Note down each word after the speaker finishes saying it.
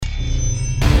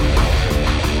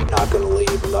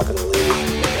not gonna leave.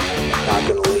 Not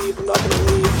gonna leave, I'm not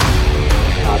gonna leave.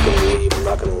 Not gonna leave, I'm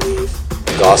not gonna leave.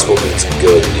 The gospel means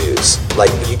good news. Like,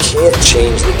 you can't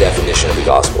change the definition of the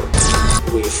gospel.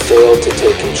 We failed to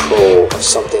take control of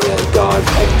something that God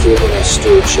had given us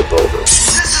stewardship over. This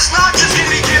is not just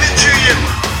gonna be given to you.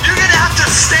 You're gonna have to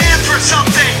stand for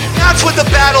something. That's what the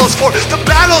battle is for. The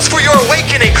battle is for your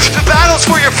awakening. The battle is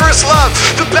for your first love.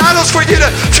 The battle is for you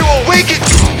to awaken.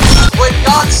 When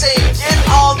God's saying, get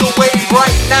on the wave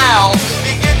right now,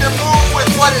 begin to move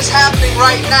with what is happening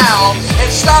right now, and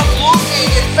stop looking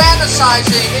and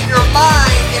fantasizing in your mind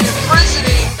and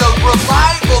imprisoning the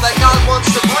revival that God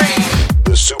wants to bring.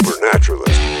 The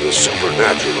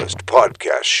Supernaturalist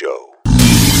Podcast Show.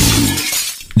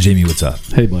 Jamie, what's up?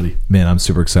 Hey, buddy. Man, I'm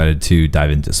super excited to dive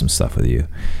into some stuff with you.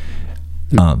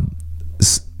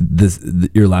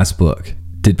 Your last book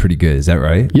did pretty good. Is that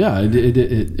right? Yeah,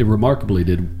 it remarkably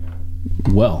did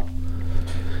well.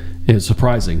 It was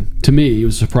surprising to me. It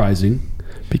was surprising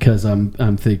because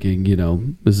I'm thinking,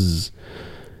 this is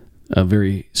a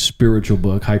very spiritual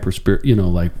book, hyper spirit,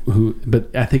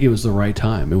 but I think it was the right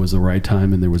time. It was the right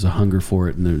time, and there was a hunger for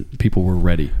it, and people were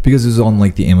ready. Because it was on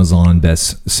like the Amazon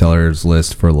bestsellers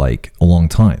list for like a long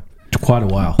time. Quite a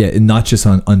while. Yeah, and not just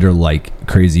under like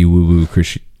crazy woo-woo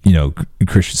Christian,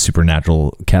 Christian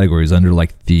supernatural categories, under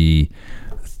like the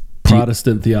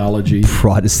Protestant theology.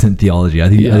 I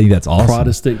think that's awesome.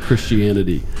 Protestant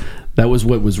Christianity. That was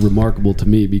what was remarkable to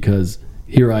me, because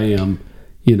here I am,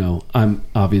 I'm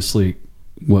obviously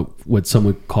what some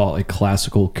would call a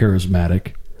classical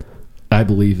charismatic. I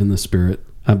believe in the Spirit.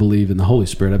 I believe in the Holy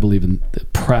Spirit. I believe in the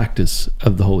practice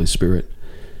of the Holy Spirit.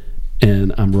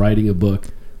 And I'm writing a book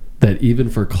that even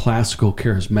for classical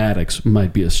charismatics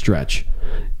might be a stretch.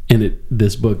 And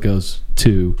this book goes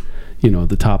to,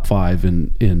 the top 5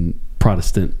 in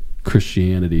Protestant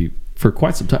Christianity for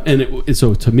quite some time. And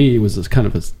so to me, it was this kind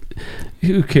of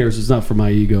who cares? It's not for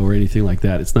my ego or anything like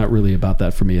that. It's not really about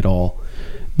that for me at all.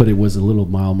 But it was a little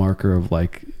mile marker of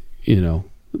like, the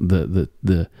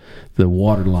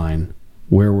waterline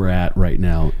where we're at right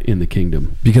now in the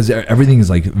kingdom. Because everything is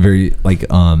like very like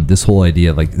this whole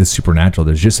idea of like the supernatural,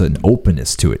 there's just an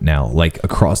openness to it now, like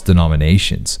across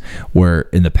denominations, where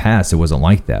in the past it wasn't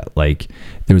like that. Like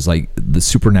there was like the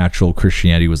supernatural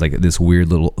Christianity was like this weird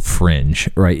little fringe,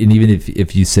 right? And even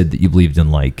if you said that you believed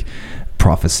in like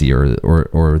prophecy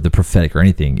or the prophetic or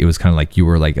anything, it was kind of like you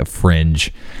were like a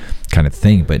fringe kind of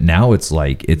thing. But now it's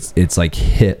like it's like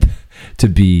hip to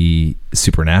be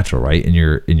supernatural, right? In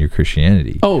your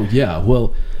Christianity. Oh yeah.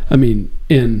 Well, I mean,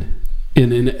 in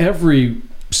every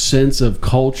sense of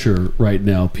culture right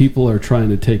now, people are trying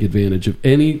to take advantage of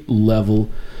any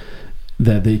level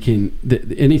that they can,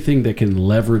 anything that can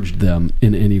leverage them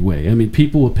in any way. I mean,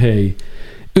 people will pay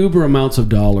uber amounts of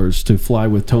dollars to fly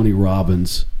with Tony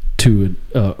Robbins to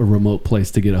a remote place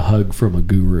to get a hug from a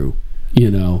guru.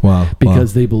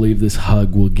 Because they believe this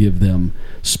hug will give them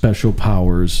special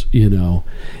powers, and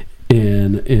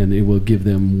it will give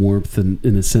them warmth and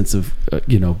in a sense of,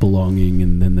 belonging,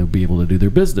 and then they'll be able to do their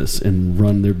business and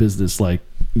run their business like,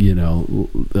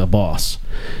 a boss.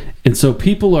 And so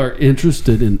people are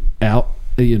interested in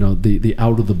the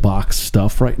out of the box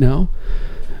stuff right now,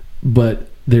 but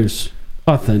there's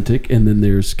authentic and then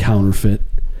there's counterfeit,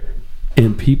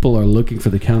 and people are looking for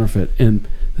the counterfeit. And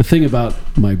the thing about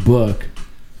my book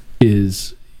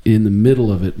is in the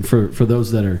middle of it, for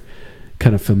those that are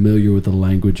kind of familiar with the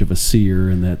language of a seer,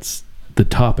 and that's the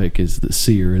topic is the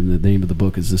seer, and the name of the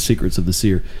book is The Secrets of the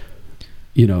Seer.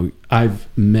 I've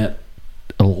met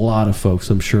a lot of folks,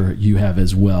 I'm sure you have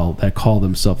as well, that call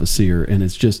themselves a seer, and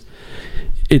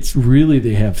it's really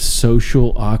they have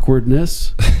social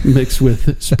awkwardness mixed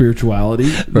with spirituality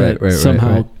that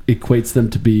somehow equates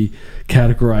them to be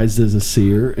categorized as a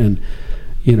seer. And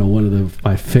one of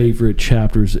my favorite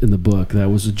chapters in the book that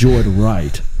was a joy to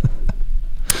write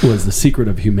was The Secret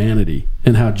of Humanity,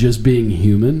 and how just being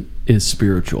human is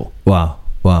spiritual. Wow.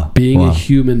 Being a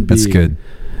human being. That's good.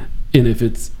 And if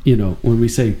it's, when we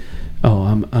say, oh,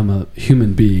 I'm a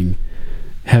human being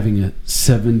having a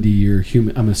 70-year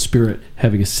human, I'm a spirit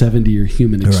having a 70-year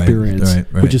human experience, right.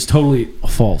 which is totally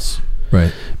false.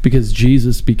 Right. Because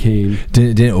Jesus became...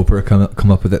 Didn't Oprah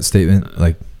come up with that statement?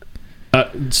 Like...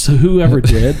 so whoever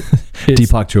did,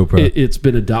 Deepak Chopra. It's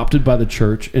been adopted by the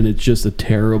church, and it's just a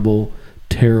terrible,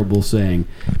 terrible saying,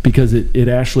 because it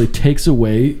actually takes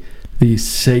away the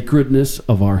sacredness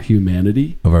of our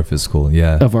humanity, of our physical,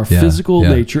 physical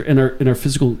nature, and our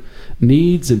physical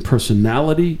needs and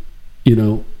personality.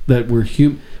 That we're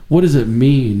human. What does it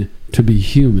mean to be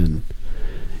human?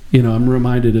 I'm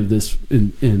reminded of this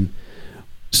in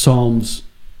Psalm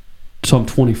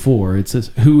 24. It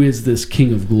says, "Who is this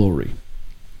King of glory?"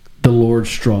 the Lord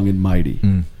strong and mighty.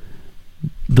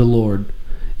 The Lord,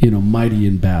 mighty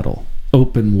in battle.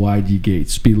 Open wide ye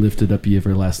gates, be lifted up ye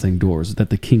everlasting doors, that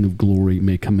the King of glory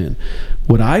may come in.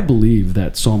 What I believe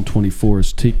that Psalm 24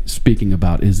 is speaking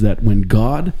about is that when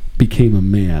God became a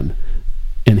man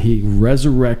and he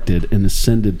resurrected and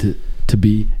ascended to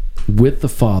be with the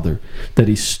Father, that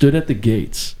he stood at the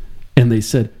gates and they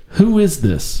said, "Who is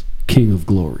this King of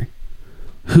glory?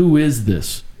 Who is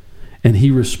this?" And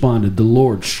he responded, "The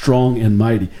Lord strong and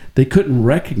mighty." They couldn't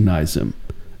recognize him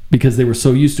because they were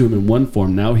so used to him in one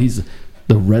form. Now he's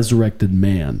the resurrected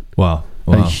man. Wow.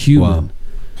 A human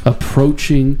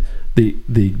approaching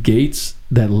the gates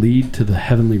that lead to the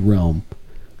heavenly realm.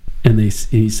 And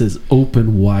he says,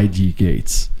 "Open wide ye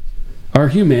gates." Our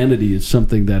humanity is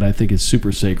something that I think is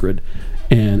super sacred,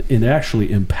 and it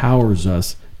actually empowers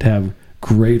us to have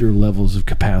greater levels of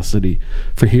capacity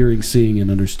for hearing, seeing,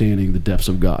 and understanding the depths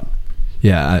of God.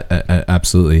 Yeah, I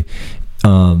absolutely.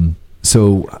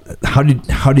 So how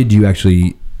did you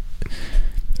actually,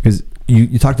 because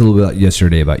you talked a little bit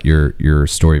yesterday about your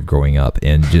story of growing up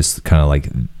and just kind of like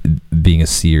being a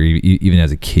seer even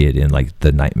as a kid and like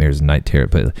the nightmares and night terror,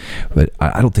 but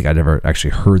I don't think I'd ever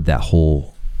actually heard that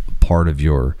whole part of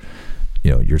your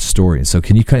story. And so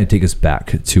can you kind of take us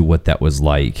back to what that was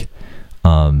like,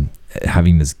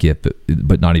 having this gift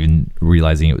but not even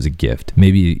realizing it was a gift?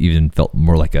 Maybe even felt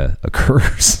more like a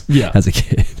curse as a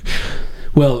kid.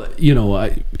 Well,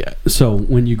 so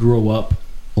when you grow up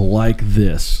like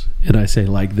this, and I say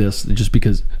like this just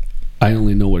because I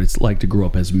only know what it's like to grow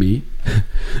up as me.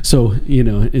 So,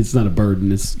 it's not a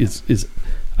burden. It's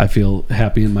I feel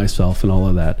happy in myself and all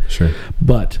of that. Sure.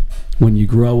 But when you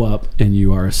grow up and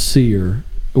you are a seer,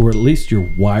 or at least you're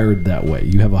wired that way,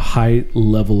 you have a high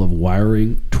level of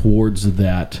wiring towards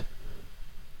that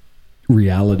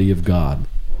reality of God.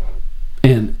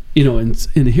 And,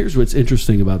 and here's what's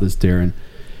interesting about this, Darren,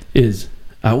 is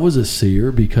I was a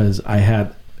seer because I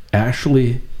had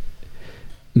actually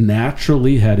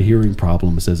naturally had hearing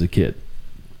problems as a kid.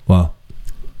 Wow.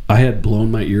 I had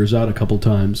blown my ears out a couple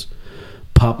times,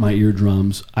 popped my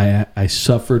eardrums. I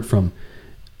suffered from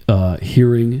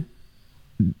hearing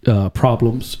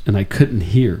problems, and I couldn't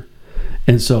hear.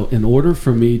 And so in order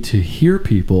for me to hear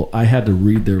people, I had to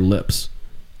read their lips.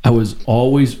 I was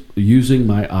always using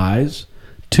my eyes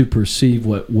to perceive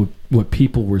what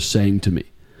people were saying to me.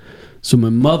 So my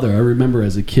mother, I remember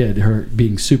as a kid, her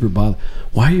being super bothered.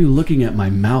 "Why are you looking at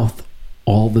my mouth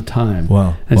all the time?"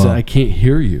 Wow. I said, "I can't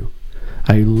hear you.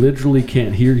 I literally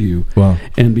can't hear you." Wow.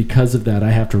 And because of that, I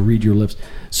have to read your lips.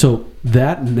 So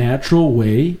that natural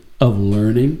way of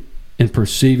learning and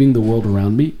perceiving the world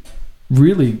around me,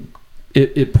 really,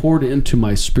 it poured into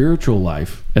my spiritual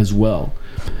life as well.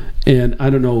 And I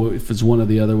don't know if it's one or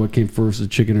the other, what came first, the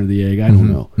chicken or the egg, I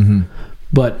don't know. Mm-hmm.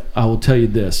 But I will tell you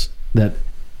this, that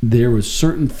there was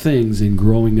certain things in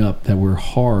growing up that were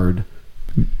hard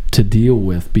to deal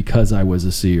with because I was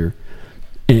a seer.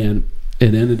 And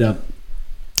it ended up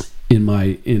in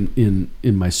my in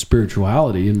my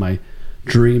spirituality, in my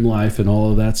dream life and all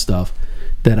of that stuff,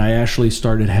 that I actually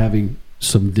started having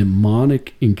some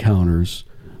demonic encounters,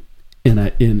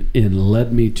 and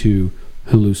led me to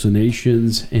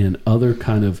hallucinations and other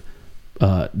kind of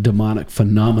demonic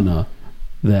phenomena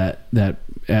that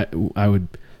I would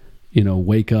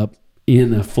wake up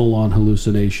in a full-on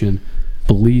hallucination,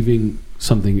 believing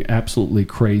something absolutely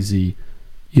crazy,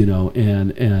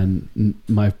 and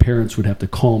my parents would have to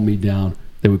calm me down.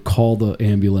 They would call the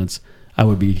ambulance. I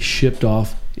would be shipped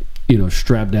off,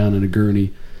 strapped down in a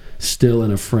gurney, still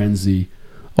in a frenzy,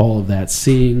 all of that,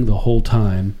 seeing the whole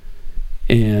time.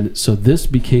 And so this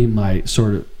became my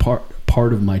sort of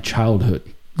part of my childhood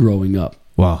growing up.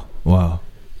 Wow.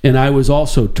 And I was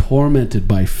also tormented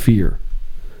by fear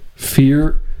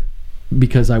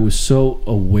because I was so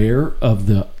aware of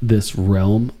this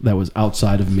realm that was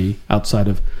outside of me,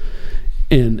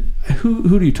 and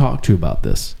who do you talk to about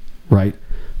this, right?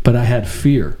 But I had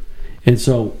fear. And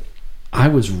so I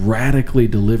was radically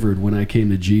delivered when I came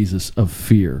to Jesus of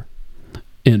fear.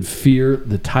 And fear,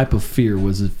 the type of fear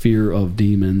was a fear of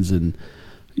demons and,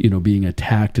 being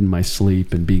attacked in my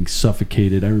sleep and being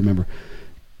suffocated. I remember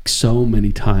so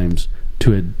many times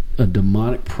to a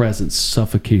demonic presence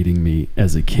suffocating me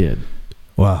as a kid.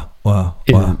 Wow.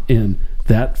 And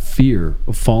that fear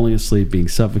of falling asleep, being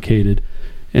suffocated.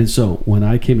 And so when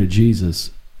I came to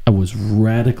Jesus, I was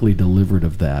radically delivered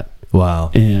of that.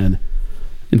 Wow. And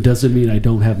it doesn't mean I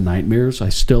don't have nightmares. I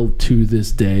still, to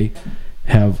this day,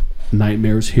 have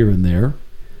nightmares here and there,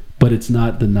 but it's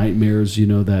not the nightmares,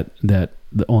 that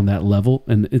on that level.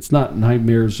 And it's not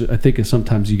nightmares. I think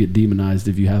sometimes you get demonized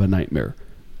if you have a nightmare.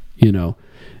 and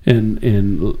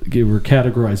we're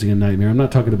categorizing a nightmare. I'm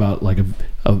not talking about like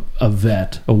a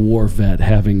war vet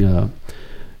having a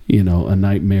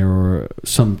nightmare or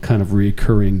some kind of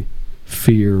reoccurring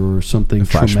fear or something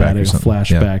traumatic, a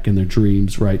flashback in their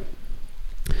dreams, right?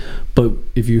 But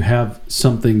if you have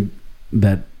something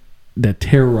that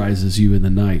terrorizes you in the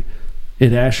night,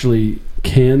 it actually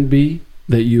can be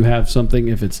that you have something,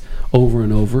 if it's over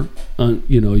and over,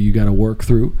 you got to work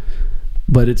through.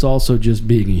 But it's also just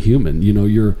being a human.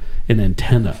 You're an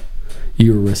antenna.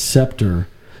 You're a receptor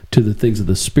to the things of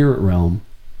the spirit realm.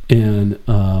 And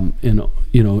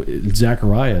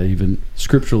Zechariah, even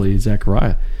scripturally,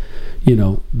 Zechariah,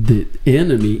 the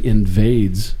enemy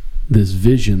invades this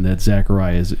vision that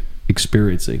Zechariah is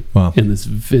experiencing. Wow. And this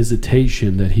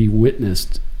visitation that he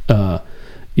witnessed,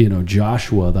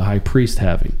 Joshua, the high priest,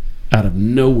 having. Out of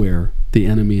nowhere, the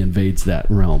enemy invades that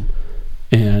realm.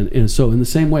 And so in the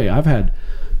same way, I've had,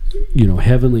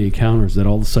 heavenly encounters that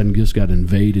all of a sudden just got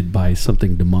invaded by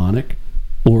something demonic,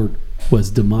 or was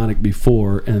demonic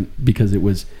before, and because it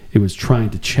was trying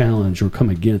to challenge or come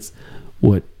against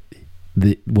what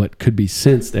could be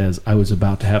sensed as I was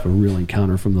about to have a real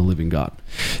encounter from the living God.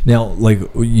 Now, like,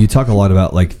 you talk a lot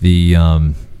about like the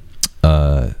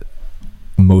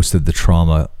most of the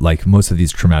trauma, like most of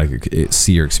these traumatic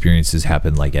seer experiences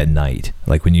happen like at night,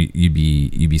 like when you'd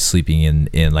be sleeping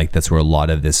in like that's where a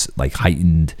lot of this like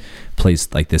heightened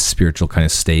place, like this spiritual kind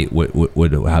of state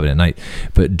would happen at night.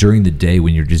 But during the day,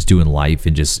 when you're just doing life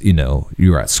and just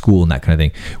you're at school and that kind of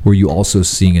thing, were you also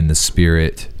seeing in the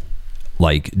spirit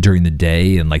like during the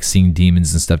day and like seeing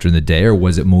demons and stuff during the day, or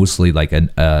was it mostly like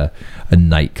a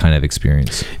night kind of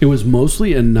experience? It was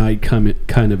mostly a night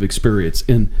kind of experience.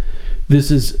 And this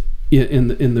is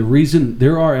in the reason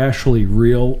there are actually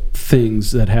real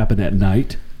things that happen at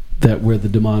night, that where the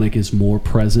demonic is more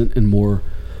present and more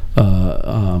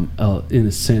in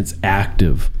a sense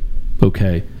active.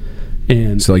 Okay.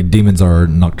 And so like demons are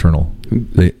nocturnal.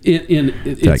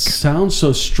 It sounds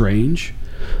so strange,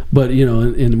 but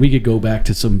and we could go back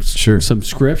to some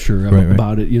scripture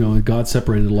about it. God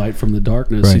separated the light from the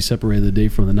darkness. Right. He separated the day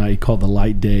from the night. He called the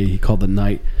light day. He called the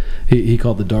night. He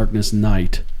called the darkness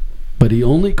night. But he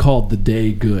only called the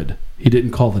day good. He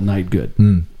didn't call the night good.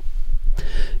 Mm.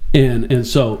 And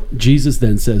so Jesus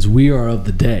then says, we are of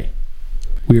the day.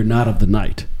 We are not of the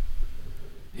night.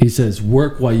 He says,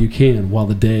 work while you can, while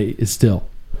the day is still.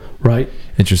 Right?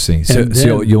 Interesting.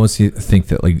 So you almost think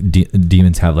that like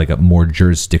demons have like a more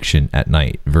jurisdiction at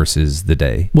night versus the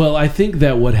day. Well, I think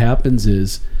that what happens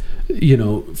is,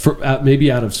 maybe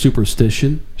out of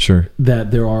superstition, sure,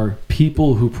 that there are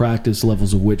people who practice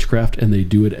levels of witchcraft and they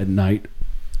do it at night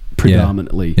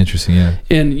predominantly. Yeah. Interesting, yeah.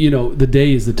 And the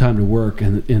day is the time to work,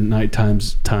 and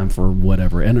nighttime's time for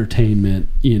whatever entertainment,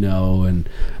 and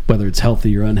whether it's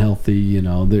healthy or unhealthy,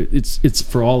 it's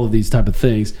for all of these type of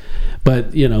things.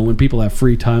 But when people have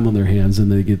free time on their hands,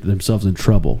 and they get themselves in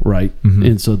trouble, right? Mm-hmm.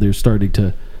 And so they're starting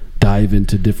to dive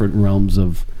into different realms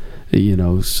of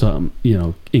some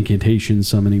incantation,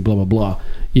 summoning, blah blah blah,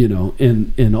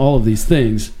 and all of these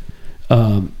things,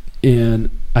 and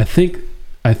I think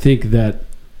that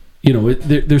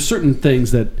there's certain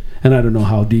things that, and I don't know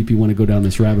how deep you want to go down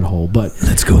this rabbit hole, but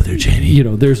let's go there, Jamie.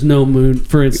 There's no moon,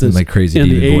 for instance, my crazy in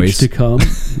demon the age voice to come.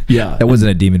 Yeah, that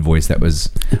wasn't a demon voice. That was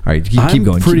all right. Keep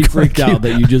going. I'm pretty freaked out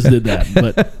that you just did that,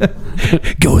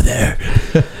 but go there.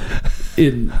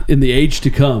 In the age to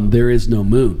come, there is no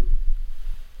moon.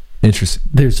 Interesting.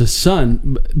 There's a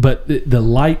sun, but the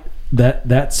light,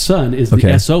 that sun is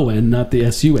the SON, not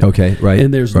the SUN. Okay, right.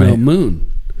 And there's no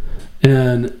moon.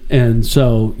 And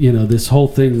so, this whole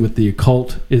thing with the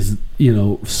occult is,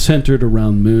 centered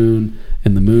around moon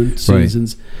and the moon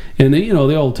seasons. Right. And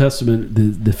the Old Testament,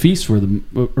 the feasts were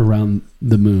around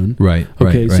the moon. Right.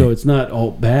 Okay, right. So it's not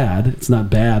all bad. It's not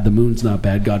bad. The moon's not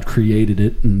bad. God created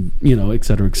it, and et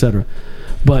cetera, et cetera.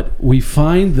 But we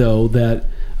find though that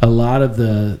a lot of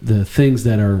the things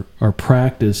that are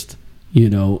practiced,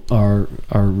 are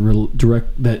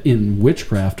direct, that in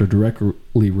witchcraft are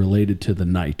directly related to the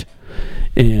night.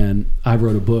 And I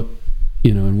wrote a book,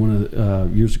 in one of the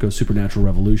years ago, Supernatural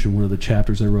Revolution. One of the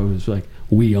chapters I wrote was like,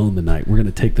 "We own the night. We're going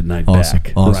to take the night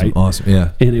back." Awesome,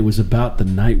 yeah. And it was about the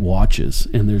night watches,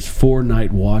 and there's 4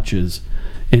 night watches.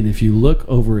 And if you look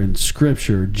over in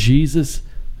Scripture, Jesus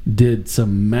did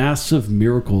some massive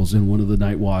miracles in one of the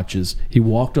night watches. He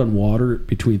walked on water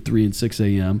between 3 and 6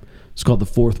 a.m. It's called the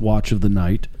 4th watch of the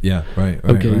night. Yeah, right.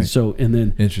 Okay, right. so and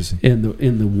then interesting. In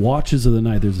the watches of the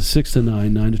night, there's a 6 to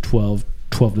 9, 9 to 12,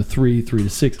 12 to 3, 3 to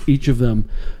 6. Each of them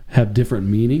have different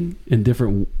meaning and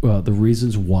different the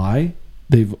reasons why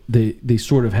they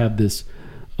sort of have this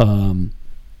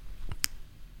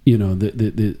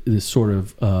this sort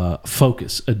of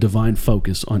focus, a divine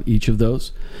focus on each of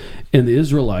those. And the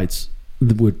Israelites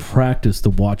would practice the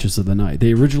watches of the night.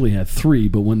 They originally had 3,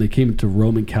 but when they came into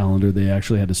Roman calendar, they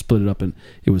actually had to split it up, and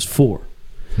it was 4.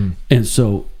 And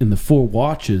so in the 4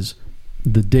 watches,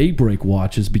 the daybreak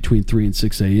watch is between 3 and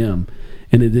 6 a.m.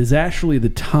 And it is actually the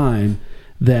time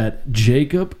that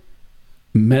Jacob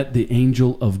met the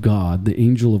angel of God, the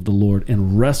angel of the Lord,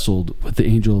 and wrestled with the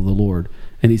angel of the Lord.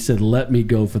 And he said, "Let me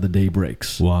go for the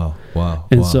daybreaks." Wow.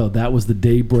 And so that was the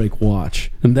daybreak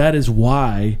watch. And that is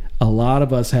why a lot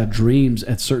of us have dreams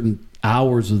at certain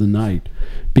hours of the night,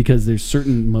 because there's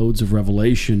certain modes of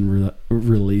revelation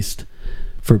released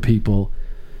for people.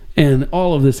 And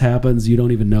all of this happens, you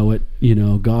don't even know it.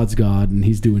 God's God, and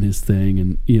he's doing his thing.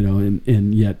 And,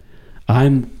 and yet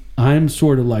I'm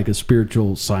sort of like a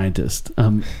spiritual scientist. I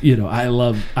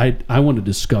want to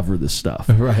discover this stuff.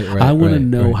 Right. I want to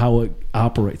know how it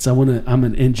operates. I'm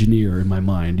an engineer in my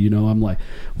mind. I'm like,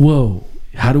 whoa,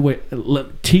 how do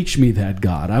teach me that,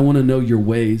 God? I want to know your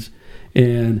ways.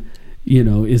 And,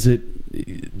 does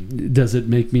it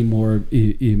make me more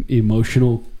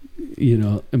emotional,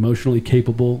 emotionally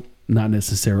capable? Not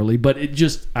necessarily, but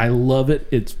I love it.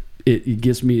 It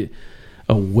gets me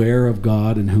aware of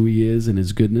God and who he is and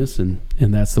his goodness, and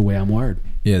that's the way I'm wired.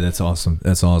 Yeah, that's awesome.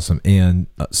 And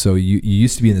so you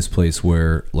used to be in this place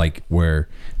where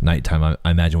nighttime,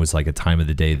 I imagine, was like a time of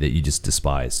the day that you just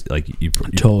despised. Like you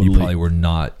probably were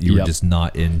not. You were just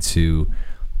not into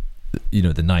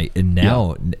the night. And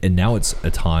now it's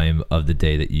a time of the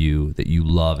day that you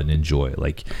love and enjoy.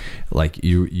 Like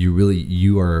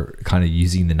you are kind of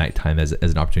using the nighttime as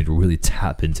an opportunity to really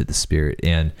tap into the Spirit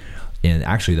and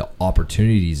actually the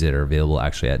opportunities that are available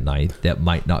actually at night that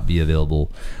might not be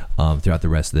available throughout the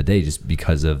rest of the day, just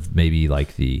because of maybe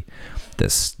like the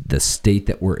state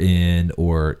that we're in,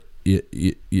 or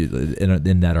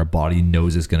in that our body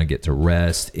knows is going to get to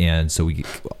rest, and so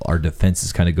our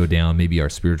defenses kind of go down. Maybe our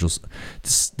spiritual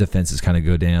defenses kind of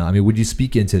go down. I mean, would you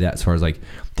speak into that as far as like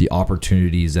the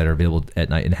opportunities that are available at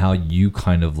night and how you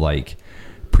kind of like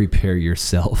prepare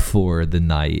yourself for the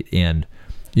night? And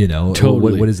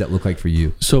Totally. What does that look like for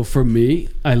you? So for me,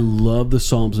 I love the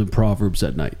Psalms and Proverbs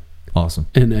at night. Awesome.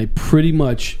 And I pretty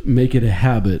much make it a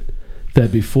habit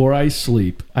that before I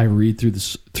sleep, I read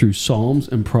through Psalms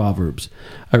and Proverbs.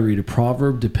 I read a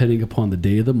proverb depending upon the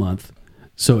day of the month.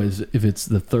 So if it's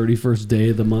the 31st day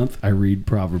of the month, I read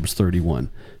Proverbs 31.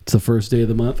 It's the first day of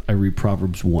the month, I read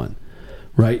Proverbs 1.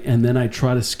 Right? And then I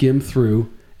try to skim through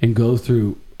and go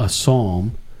through a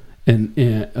psalm, and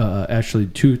actually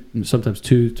 2, sometimes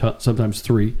 2, sometimes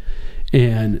 3,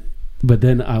 but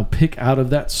then I'll pick out of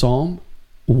that psalm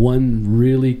one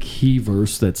really key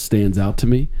verse that stands out to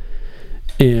me,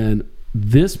 and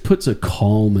this puts a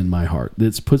calm in my heart.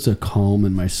 This puts a calm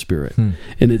in my spirit, and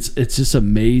it's just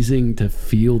amazing to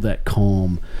feel that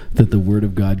calm that the Word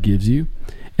of God gives you.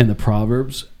 And the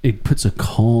Proverbs, it puts a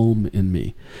calm in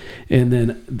me, and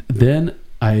then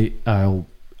I'll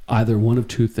either one of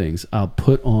 2 things. I'll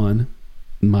put on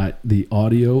the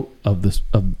audio of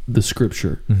the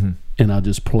scripture, and I'll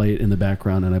just play it in the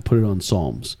background, and I put it on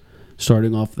Psalms,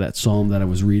 starting off that psalm that I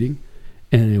was reading,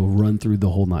 and it will run through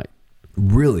the whole night.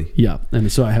 Really? Yeah. And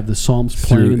so I have the Psalms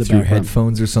playing in the background. Through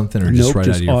headphones or something, or just right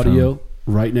out of your audio,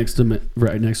 phone? right next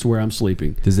to where I'm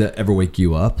sleeping. Does that ever wake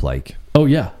you up? Like, oh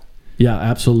yeah,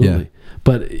 absolutely. Yeah.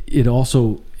 But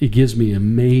it gives me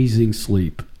amazing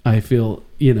sleep. I feel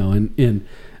and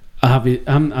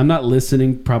I'm not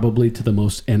listening probably to the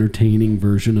most entertaining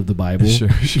version of the Bible. Sure.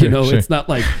 It's not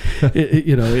like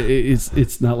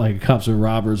it's not like a cops and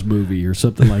robbers movie or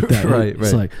something like that. Right.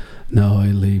 It's like, "No, I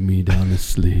lay me down to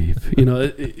sleep."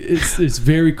 It's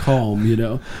very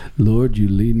calm. "Lord, you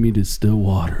lead me to still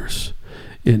waters,"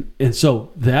 and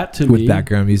so that to me, with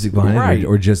background music behind right. it,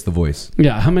 or just the voice.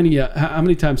 Yeah. How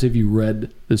many times have you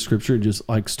read the scripture and just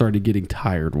like started getting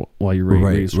tired while you're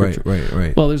reading scripture?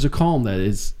 Right. Well, there's a calm that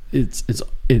is. It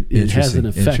has an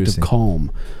effect of calm,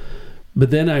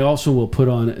 but then I also will put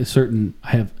on I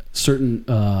have certain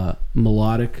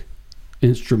melodic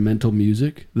instrumental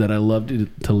music that I love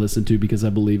to listen to, because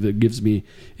I believe it gives me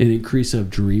an increase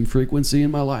of dream frequency in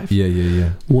my life.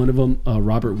 Yeah. One of them,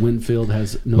 Robert Winfield,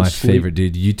 has No My Sleep. favorite,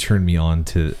 dude. You turned me on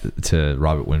to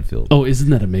Robert Winfield. Oh,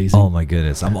 isn't that amazing? Oh my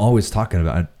goodness, I'm always talking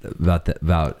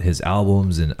about his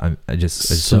albums, and I just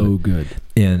so good.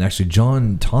 And actually,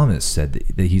 John Thomas said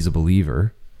that he's a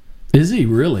believer, Is he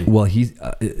really? Well,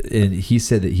 and he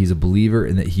said that he's a believer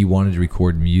and that he wanted to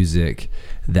record music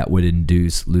that would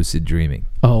induce lucid dreaming.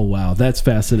 Oh wow, that's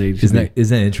fascinating. Isn't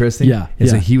that interesting? Yeah, And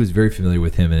so yeah. he was very familiar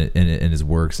with him and his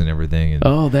works and everything. And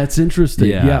Oh, that's interesting.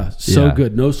 Yeah, Yeah, so yeah.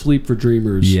 good. No Sleep for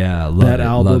Dreamers. Yeah, love that it,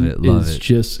 album love is it.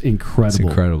 just incredible. It's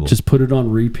incredible. Just put it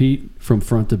on repeat from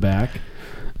front to back,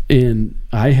 and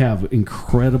I have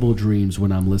incredible dreams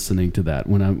when I'm listening to that.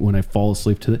 When I fall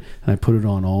asleep to it, and I put it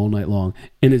on all night long,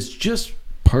 and it's just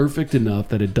perfect enough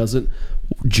that it doesn't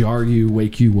jar you,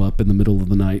 wake you up in the middle of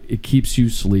the night. It keeps you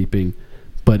sleeping,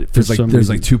 but for some there's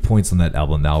reason, like 2 points on that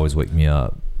album that always wake me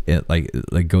up. It like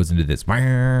goes into this,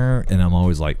 and I'm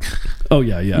always like, oh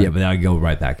yeah, yeah, but then I go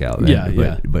right back out. Man. Yeah,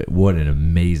 yeah. But what an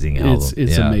amazing album!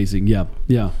 It's Yeah. amazing. Yeah.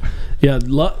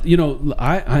 You know,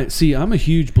 I see. I'm a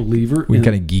huge believer. We in,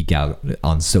 kind of geek out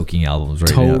on soaking albums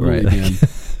right totally, now, right? man.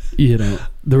 You know,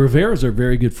 the Riveras are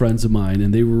very good friends of mine,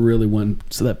 and they were really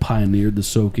ones that pioneered the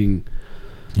soaking,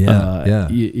 yeah.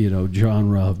 you know,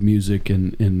 genre of music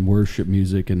and worship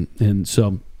music, and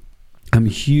so I'm a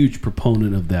huge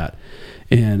proponent of that.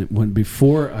 And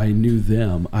before I knew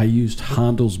them, I used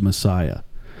Handel's Messiah.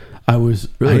 I was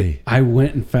Really? I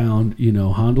went and found, you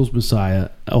know, Handel's Messiah.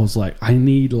 I was like, I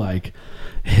need like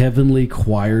heavenly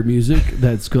choir music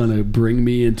that's gonna bring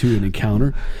me into an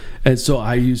encounter. And so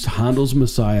I used Handel's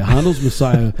Messiah. Handel's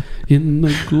Messiah in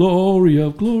the glory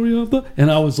of the.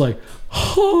 And I was like,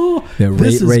 oh, Yeah,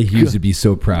 this is Ray Hughes good. would be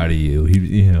so proud of you.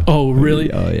 You know. Oh,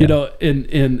 really? Oh, yeah. You know,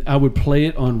 and I would play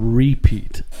it on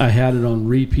repeat. I had it on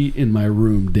repeat in my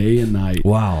room day and night.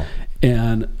 Wow.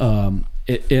 And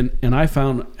and I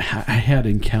found I had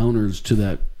encounters to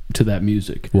that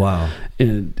music. Wow.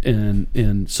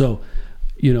 And so,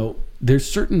 you know, there's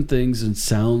certain things and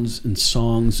sounds and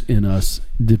songs in us,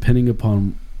 depending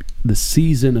upon the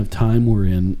season of time we're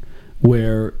in,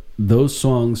 where those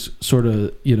songs sort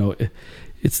of, you know,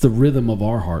 it's the rhythm of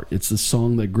our heart. It's the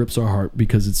song that grips our heart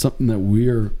because it's something that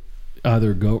we're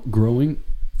either growing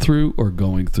through or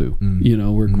going through. You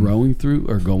know, we're growing through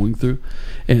or going through,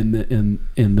 and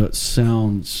the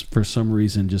sounds for some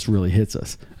reason just really hits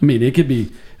us. I mean, it could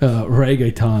be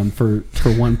reggaeton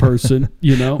for one person,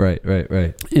 you know, Right.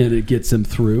 and it gets them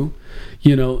through,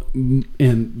 you know,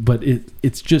 but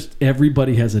it's just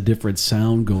everybody has a different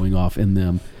sound going off in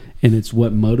them, and it's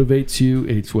what motivates you.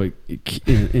 It's what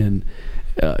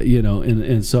you know,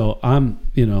 and so I'm,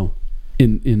 you know,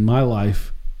 in my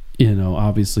life, you know,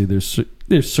 obviously there's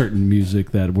certain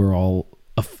music that we're all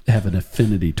have an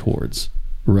affinity towards,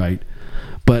 right?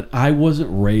 But I wasn't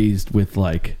raised with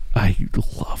like, I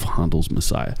love Handel's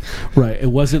Messiah, right?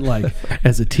 It wasn't like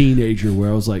as a teenager where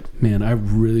I was like, man, I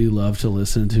really love to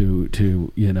listen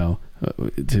to you know,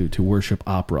 to worship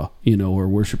opera, you know, or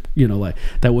worship, you know, like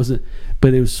that wasn't,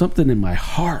 but it was something in my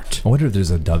heart. I wonder if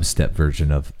there's a dubstep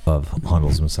version of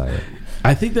Handel's Messiah.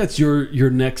 I think that's your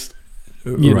next,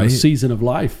 you know, Right? season of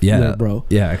life, Yeah, there, bro.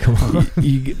 Yeah, come on.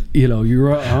 You know,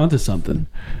 you're onto something.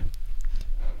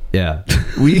 Yeah,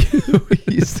 we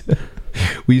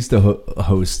used to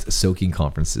host soaking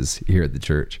conferences here at the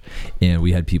church, and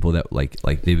we had people that like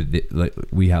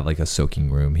we have like a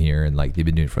soaking room here, and like they've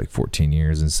been doing it for like 14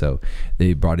 years, and so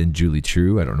they brought in Julie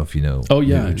True. I don't know if you know. Oh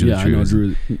yeah, who Julie yeah, I True know is.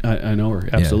 Drew. I know her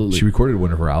absolutely. Yeah, she recorded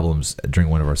one of her albums during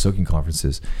one of our soaking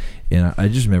conferences, and I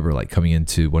just remember like coming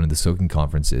into one of the soaking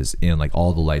conferences, and like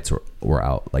all the lights were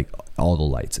out, like all the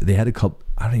lights. They had a couple.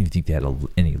 I don't even think they had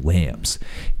any lamps,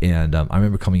 and I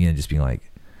remember coming in and just being like,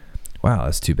 wow,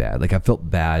 that's too bad. Like I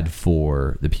felt bad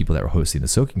for the people that were hosting the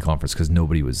soaking conference because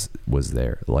nobody was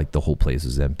there. Like the whole place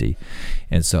was empty,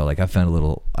 and so like I found a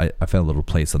little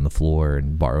place on the floor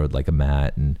and borrowed like a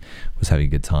mat and was having a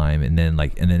good time. And then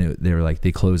they were like,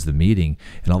 they closed the meeting,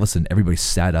 and all of a sudden everybody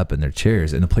sat up in their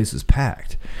chairs and the place was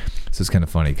packed. So it's kind of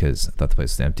funny because I thought the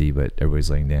place was empty, but everybody's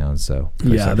laying down. So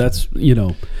yeah, that's, you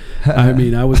know, I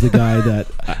mean, I was the guy that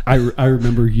I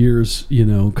remember years, you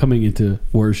know, coming into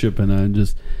worship and I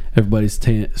just, everybody's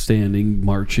standing,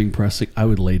 marching, pressing. I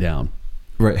would lay down.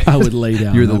 right. I would lay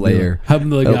down. You're the I'd be layer. like, I'm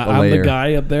the guy. I'm layer. the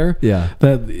guy up there. Yeah.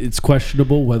 That it's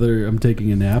questionable whether I'm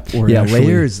taking a nap or Yeah,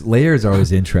 actually, layers are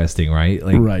always interesting, right?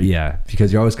 Like, Right. Yeah,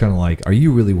 because you're always kind of like, are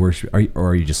you really worshiping, or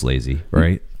are you just lazy,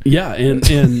 right? Yeah, and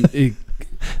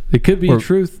it could be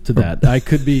truth to that. I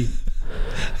could be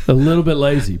a little bit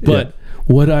lazy, but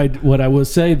what I will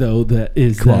say though that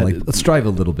is Come on, that like, let's strive a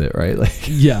little bit, right? Like,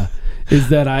 yeah, is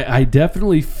that I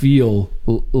definitely feel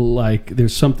like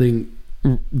there's something.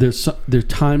 There are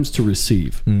times to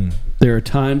receive. There are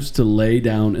times to lay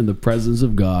down in the presence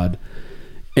of God.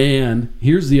 And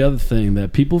here's the other thing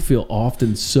that people feel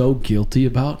often so guilty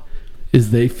about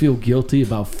is they feel guilty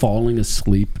about falling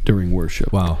asleep during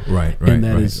worship. Wow. Right. And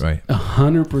that is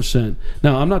 100%.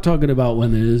 Now, I'm not talking about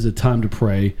when it is a time to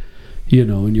pray,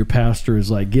 and your pastor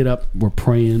is like, get up, we're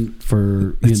praying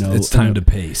for, it's time to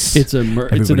pace. It's an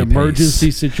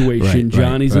emergency situation. Right,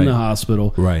 Johnny's in right. the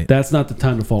hospital. Right. That's not the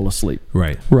time to fall asleep.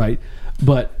 Right. Right.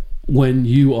 But when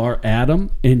you are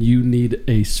Adam and you need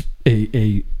a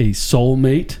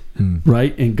soulmate,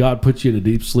 right, and God puts you in a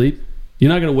deep sleep, you're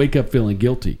not going to wake up feeling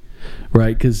guilty,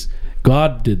 right? Because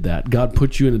God did that. God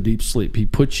put you in a deep sleep. He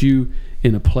put you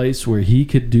in a place where he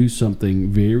could do something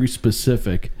very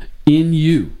specific in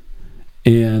you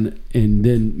and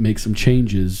then make some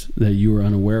changes that you were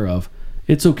unaware of.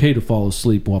 It's okay to fall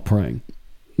asleep while praying.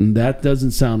 And that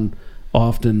doesn't sound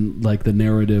often like the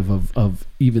narrative of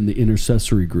even the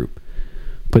intercessory group.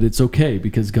 But it's okay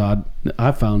because God,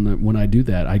 I found that when I do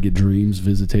that, I get dreams,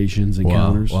 visitations,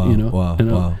 encounters,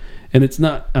 Wow. And it's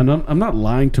not, and I'm not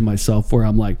lying to myself where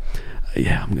I'm like,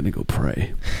 yeah, I'm going to go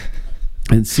pray.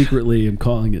 And secretly I'm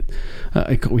calling it,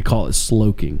 we call it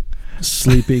sloking.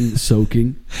 Sleeping,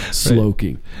 soaking,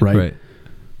 sloking, right?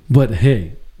 But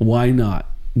hey, why not?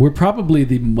 We're probably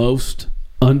the most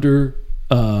under-rested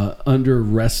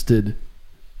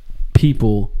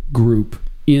people group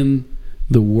in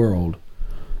the world.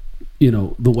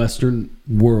 The Western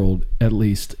world, at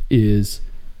least, is,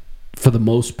 for the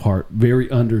most part, very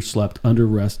underslept,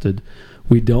 under-rested.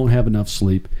 We don't have enough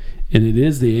sleep. And it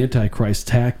is the Antichrist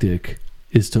tactic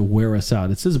is to wear us out.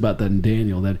 It says about that in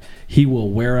Daniel, that he will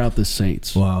wear out the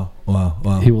saints. Wow.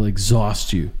 He will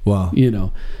exhaust you. Wow.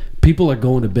 People are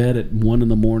going to bed at 1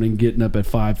 a.m, getting up at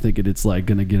 5, thinking it's like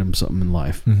going to get them something in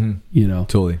life.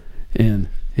 Totally. And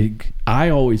I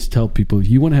always tell people, if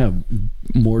you want to have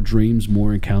more dreams,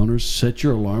 more encounters, set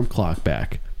your alarm clock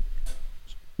back.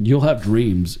 You'll have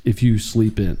dreams if you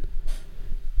sleep in.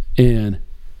 And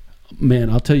man,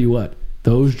 I'll tell you what,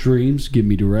 those dreams give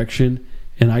me direction,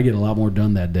 and I get a lot more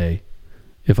done that day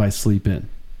if I sleep in.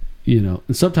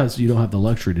 And sometimes you don't have the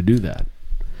luxury to do that.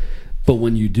 But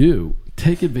when you do,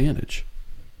 take advantage.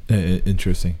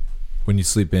 Interesting. When you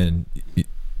sleep in,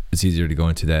 it's easier to go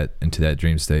into that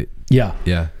dream state. Yeah.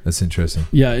 Yeah, that's interesting.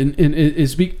 Yeah, and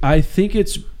I think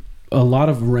it's a lot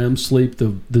of REM sleep,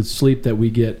 the sleep that we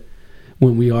get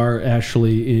when we are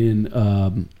actually in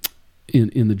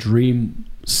the dream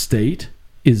state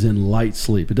is in light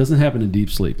sleep. It doesn't happen in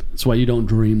deep sleep. That's why you don't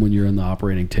dream when you're in the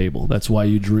operating table. That's why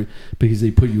you dream, because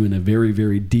they put you in a very,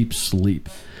 very deep sleep.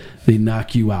 They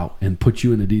knock you out and put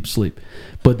you in a deep sleep.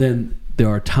 But then there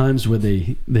are times where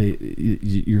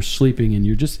you're sleeping and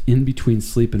you're just in between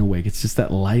sleep and awake. It's just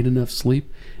that light enough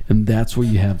sleep, and that's where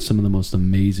you have some of the most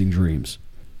amazing dreams.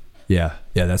 Yeah,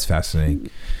 that's fascinating.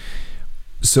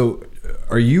 So,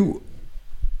 would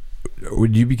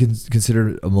you be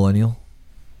considered a millennial?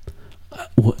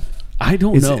 I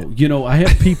don't know. I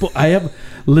have people. I have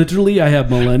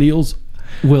millennials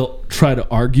will try to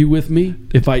argue with me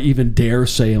if I even dare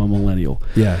say I'm a millennial.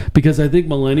 Yeah. Because I think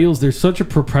millennials, there's such a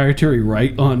proprietary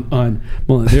right on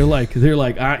they're like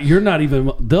you're not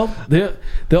even, they'll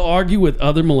argue with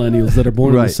other millennials that are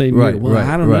born in the same year. Well,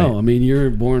 I don't know. I mean, you're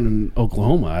born in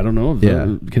Oklahoma. I don't know.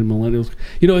 Can millennials?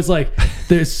 It's like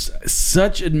there's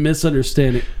such a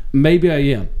misunderstanding. Maybe I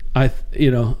am. I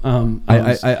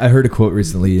heard a quote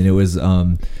recently, and it was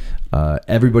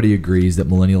everybody agrees that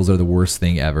millennials are the worst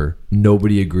thing ever.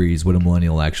 Nobody agrees what a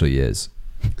millennial actually is.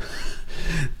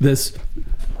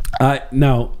 I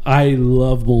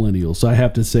love millennials. I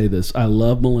have to say this. I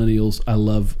love millennials. I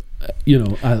love,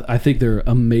 I think they're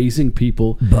amazing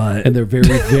people, and they're very,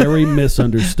 very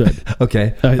misunderstood.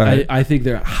 Okay. I think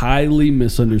they're highly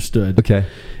misunderstood. Okay.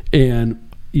 And,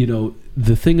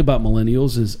 the thing about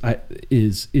millennials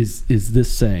is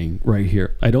this saying right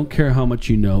here: I don't care how much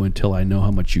you know until I know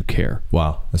how much you care.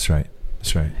 Wow, that's right.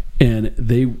 And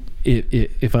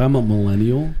if I'm a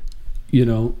millennial,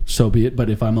 so be it. But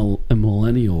if I'm a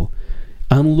millennial,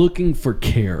 I'm looking for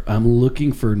care. I'm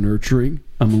looking for nurturing.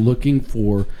 I'm looking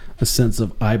for a sense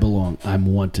of I belong. I'm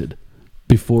wanted.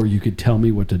 Before you could tell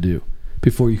me what to do,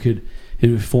 before you could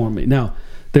inform me. Now,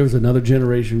 there was another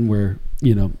generation where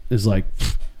is like,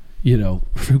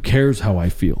 who cares how I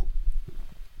feel?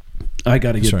 I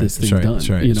got to get this thing done,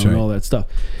 and all that stuff.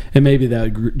 And maybe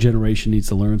that generation needs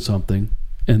to learn something,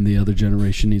 and the other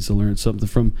generation needs to learn something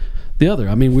from the other.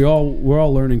 I mean, we're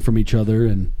all learning from each other,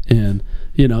 and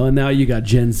now you got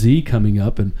Gen Z coming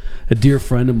up, and a dear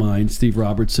friend of mine, Steve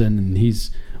Robertson, and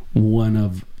he's one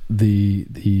of the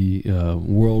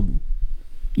world,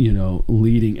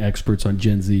 leading experts on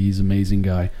Gen Z. He's an amazing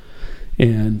guy.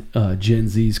 And Gen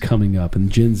Z's coming up,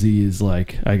 and Gen Z is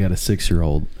like, I got a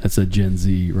 6-year-old. That's a Gen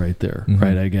Z right there,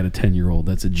 right? I got a 10-year-old.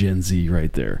 That's a Gen Z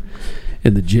right there.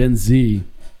 And the Gen Z,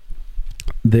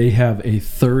 they have a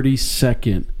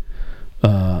 30-second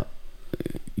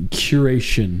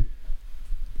curation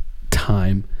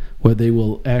time where they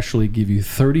will actually give you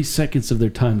 30 seconds of their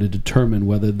time to determine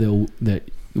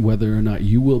whether or not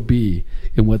you will be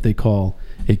in what they call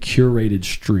a curated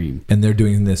stream. And they're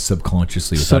doing this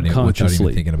subconsciously without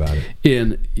even thinking about it.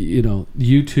 And,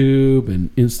 YouTube and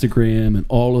Instagram and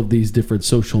all of these different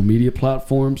social media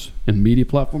platforms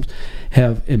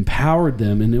have empowered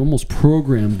them and almost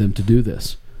programmed them to do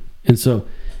this. And so,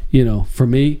 for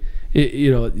me,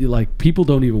 like people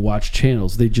don't even watch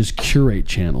channels; they just curate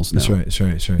channels now. That's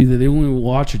right. Either they won't even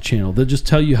watch a channel; they'll just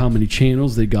tell you how many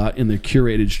channels they got in their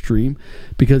curated stream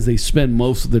because they spend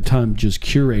most of their time just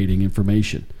curating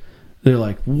information. They're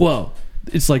like, "Whoa!"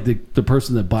 It's like the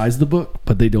person that buys the book,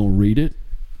 but they don't read it.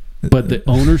 But the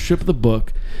ownership of the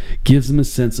book gives them a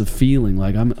sense of feeling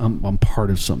like I'm part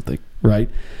of something, right?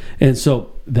 And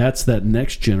so that's that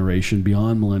next generation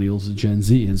beyond millennials and Gen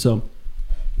Z, and so.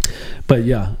 But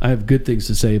yeah, I have good things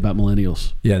to say about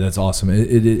millennials. Yeah, that's awesome.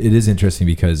 It is interesting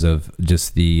because of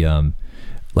just the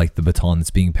like the baton that's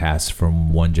being passed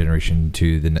from one generation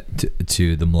to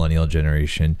the millennial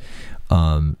generation,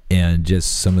 and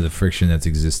just some of the friction that's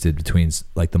existed between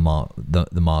like the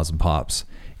moms and pops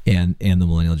and the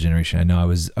millennial generation. I know I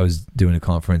was doing a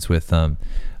conference with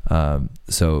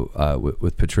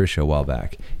with Patricia a while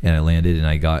back, and I landed and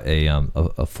I got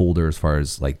a folder as far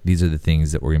as like, these are the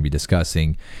things that we're going to be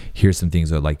discussing. Here's some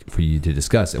things I'd like for you to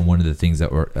discuss. And one of the things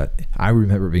that were, I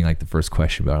remember being like the first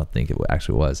question, but I don't think it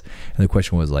actually was. And the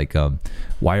question was like,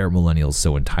 why are millennials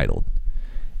so entitled?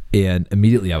 And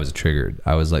immediately I was triggered.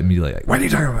 I was like, immediately like, what are you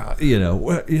talking about?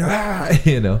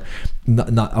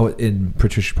 And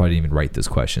Patricia probably didn't even write those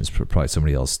questions. Probably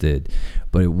somebody else did.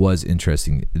 But it was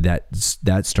interesting that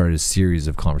started a series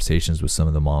of conversations with some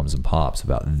of the moms and pops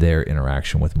about their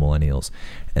interaction with millennials.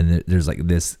 And there's like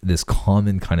this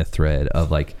common kind of thread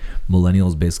of like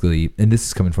millennials basically, and this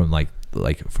is coming from like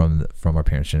from our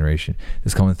parents' generation,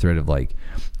 this common thread of like,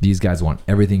 these guys want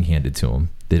everything handed to them.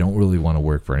 They don't really want to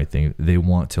work for anything. They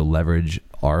want to leverage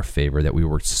our favor that we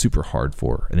worked super hard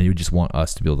for, and they would just want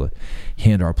us to be able to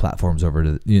hand our platforms over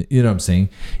to, you know what I'm saying?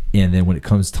 And then when it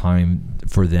comes time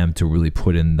for them to really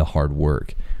put in the hard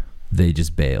work, they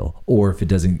just bail. Or if it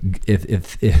doesn't,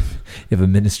 if a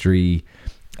ministry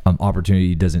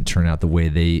opportunity doesn't turn out the way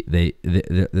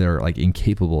they're like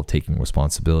incapable of taking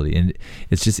responsibility. And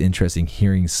it's just interesting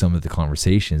hearing some of the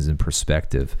conversations and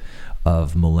perspective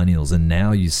of millennials. And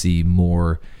now you see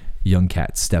more young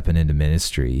cats stepping into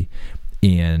ministry,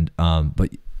 and but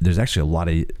there's actually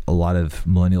a lot of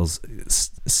millennials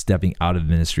stepping out of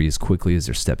ministry as quickly as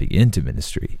they're stepping into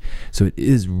ministry. So it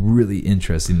is really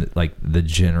interesting that like the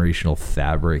generational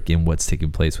fabric and what's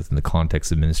taking place within the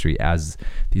context of ministry as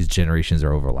these generations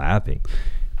are overlapping.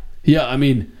 Yeah, I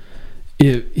mean,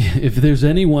 if there's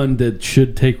anyone that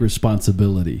should take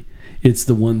responsibility, it's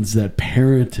the ones that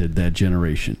parented that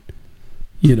generation,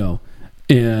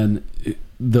 and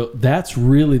that's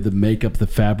really the makeup, the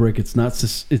fabric. It's not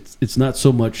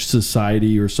so much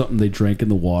society or something they drank in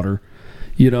the water.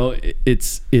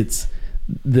 It's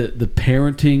the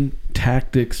parenting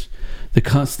tactics, the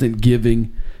constant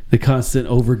giving, the constant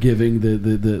overgiving,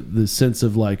 the sense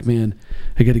of like, man,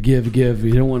 I got to give.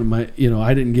 You don't want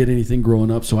I didn't get anything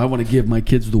growing up, so I want to give my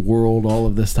kids the world, all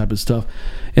of this type of stuff.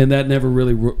 And that never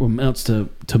really amounts to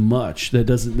much.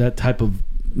 That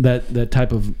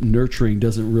type of nurturing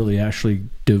doesn't really actually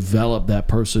develop that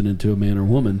person into a man or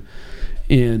woman.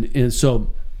 And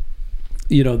so,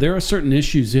 there are certain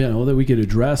issues, that we could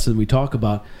address and we talk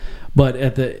about, but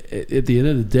at the end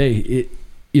of the day,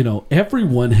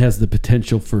 everyone has the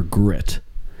potential for grit.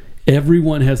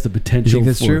 Everyone has the potential. You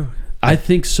think that's true? I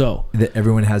think so. That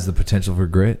everyone has the potential for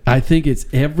grit? I think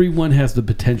everyone has the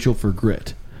potential for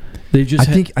grit. They just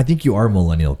I think you are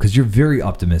millennial because you're very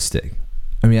optimistic.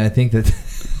 I mean, I think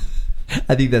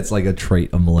that's like a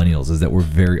trait of millennials, is that we're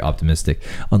very optimistic,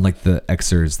 unlike the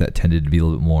Xers that tended to be a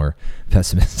little bit more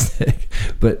pessimistic.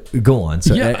 But go on.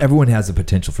 So everyone has the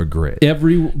potential for grit.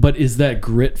 But is that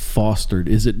grit fostered?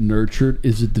 Is it nurtured?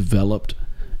 Is it developed?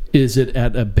 Is it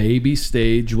at a baby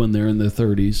stage when they're in their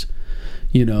 30s?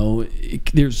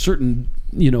 There's certain,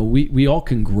 we all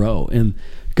can grow, and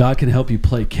God can help you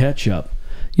play catch up,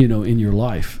 in your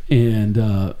life. And,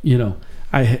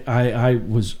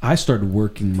 I started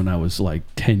working when I was like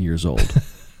 10 years old.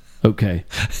 Okay.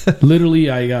 Literally,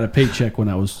 I got a paycheck when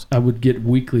I would get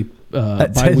weekly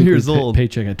At 10 bi-weekly years old.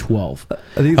 paycheck at 12. I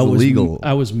think it's illegal.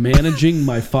 I was managing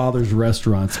my father's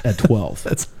restaurants at 12.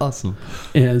 That's awesome.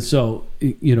 And so,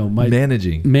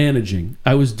 managing.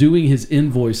 I was doing his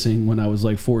invoicing when I was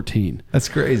like 14. That's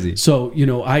crazy. So,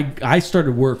 I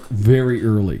started work very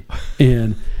early.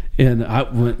 And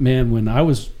when I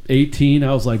was 18,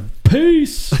 I was like,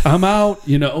 peace, I'm out.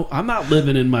 I'm not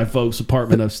living in my folks'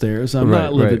 apartment upstairs. I'm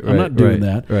not doing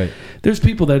that. Right. There's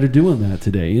people that are doing that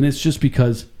today, and it's just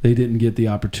because they didn't get the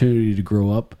opportunity to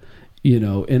grow up,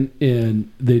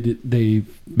 and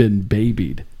they've been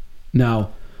babied.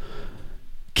 Now,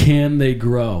 can they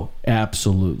grow?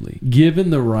 Absolutely. Given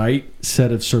the right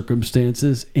set of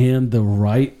circumstances and the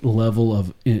right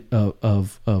level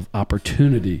of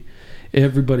opportunity,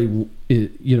 everybody,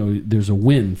 there's a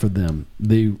win for them.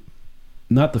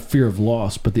 Not the fear of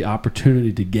loss, but the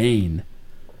opportunity to gain.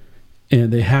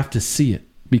 And they have to see it,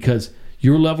 because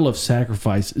your level of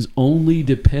sacrifice is only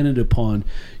dependent upon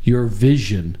your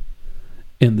vision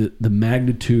and the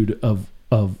magnitude of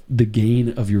the gain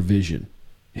of your vision.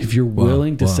 If you're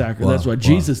willing to sacrifice, that's what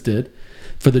Jesus did.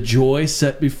 For the joy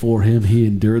set before him, he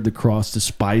endured the cross,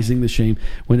 despising the shame.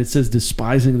 When it says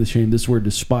despising the shame, this word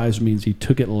despise means he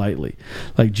took it lightly.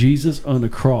 Like Jesus on the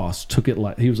cross took it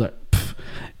lightly. He was like,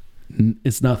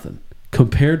 it's nothing.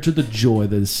 Compared to the joy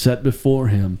that is set before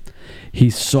him, he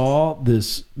saw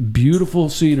this beautiful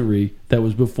scenery that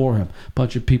was before him. A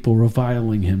bunch of people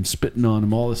reviling him, spitting on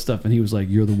him, all this stuff. And he was like,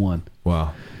 you're the one.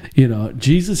 Wow.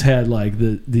 Jesus had like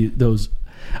those,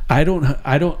 I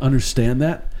don't understand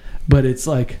that. But it's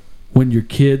like when your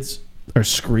kids are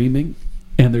screaming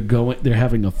and they're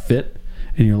having a fit,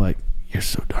 and you're like, you're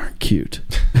so darn cute.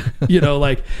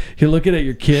 Like you're looking at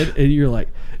your kid and you're like,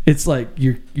 it's like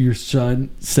your son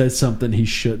says something he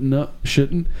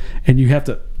shouldn't, and you have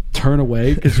to turn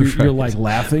away because you're like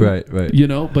laughing. Right.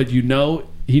 But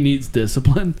he needs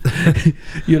discipline.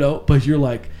 But you're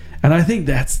like, and I think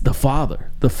that's the Father.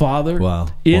 The Father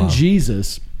in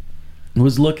Jesus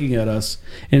was looking at us,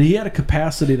 and he had a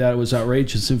capacity that was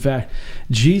outrageous. In fact,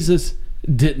 Jesus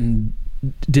didn't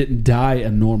die a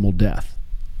normal death.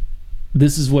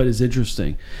 This is what is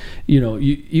interesting.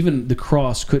 Even the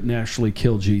cross couldn't actually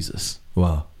kill Jesus.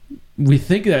 Wow. We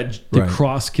think that the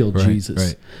cross killed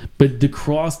Jesus, but the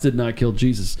cross did not kill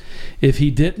Jesus. If he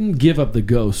didn't give up the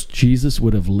ghost, Jesus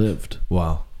would have lived.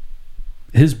 Wow.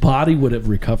 His body would have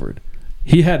recovered.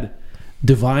 He had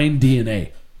divine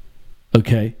DNA.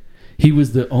 Okay? He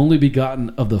was the only begotten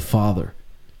of the Father.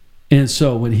 And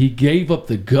so when he gave up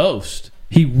the ghost,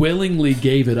 he willingly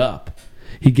gave it up.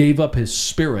 He gave up his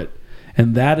spirit,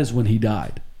 and that is when he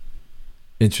died.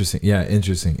 Interesting. Yeah,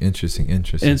 interesting.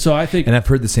 And so I think... And I've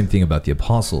heard the same thing about the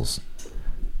apostles.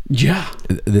 Yeah.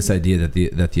 This idea that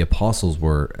the apostles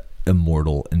were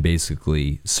immortal and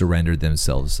basically surrendered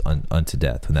themselves unto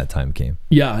death when that time came.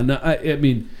 Yeah, and I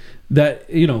mean, that,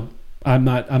 I'm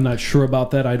not sure about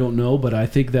that. I don't know, but I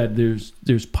think that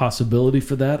there's possibility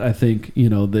for that. I think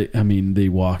they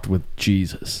walked with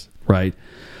Jesus, right?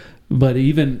 But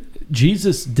even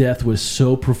Jesus' death was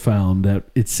so profound that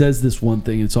it says this one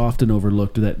thing. It's often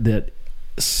overlooked that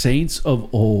saints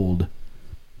of old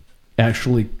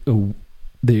actually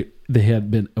they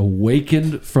had been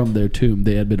awakened from their tomb.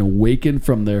 They had been awakened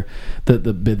from their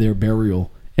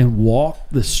burial and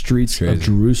walked the streets of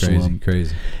Jerusalem.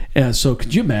 Crazy. And so,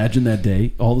 could you imagine that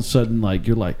day? All of a sudden, like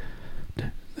you're like,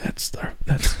 that's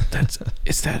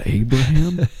is that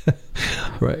Abraham?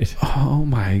 Right. Oh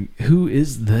my, who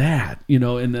is that?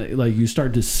 And like you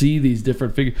start to see these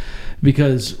different figures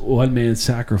because one man's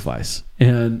sacrifice,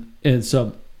 and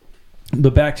so.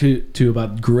 But back to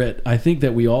about grit, I think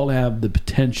that we all have the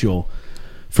potential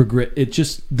for grit. It's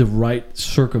just the right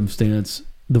circumstance,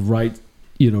 the right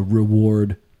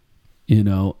reward,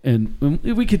 and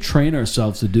we could train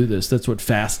ourselves to do this. That's what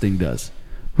fasting does,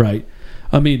 right?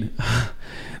 I mean,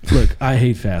 look, I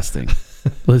hate fasting.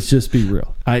 Let's just be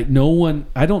real. I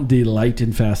don't delight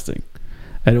in fasting.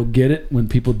 I don't get it when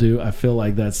people do. I feel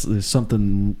like there's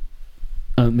something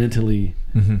mentally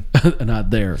not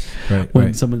there.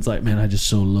 When someone's like, man, I just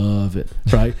so love it,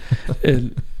 right?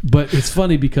 But it's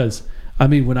funny because I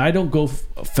mean, when I don't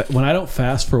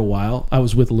fast for a while, I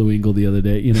was with Lou Engle the other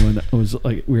day, and I was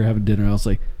like, we were having dinner. I was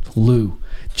like, Lou,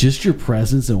 just your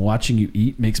presence and watching you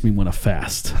eat makes me want to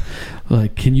fast.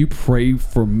 Like, can you pray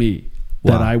for me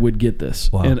that I would get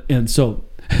this? Wow. And so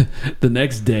the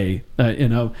next day,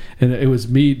 and it was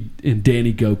me and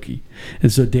Danny Goki,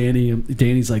 and so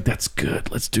Danny's like, that's good,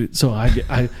 let's do it. So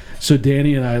so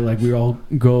Danny and I, like, we all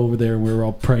go over there and we were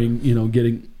all praying,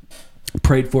 getting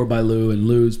prayed for by Lou, and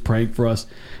Lou's praying for us.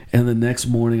 And the next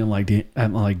morning, I'm like,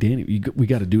 Danny, we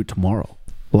got to do it tomorrow.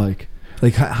 Like,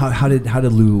 Like how did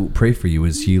Lou pray for you?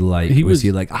 Was he like was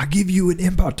he like, I give you an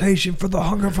impartation for the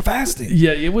hunger for fasting?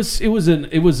 Yeah, it was just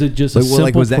a Like, simple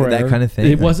like, was that prayer. kind of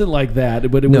thing? It wasn't like that,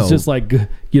 but it was No. just like,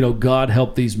 God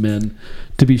help these men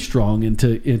to be strong and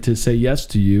to say yes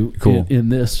to you Cool. in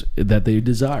this that they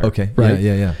desire. Okay. right?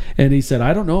 Yeah. And he said,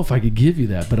 I don't know if I could give you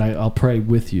that, but I'll pray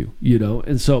with you.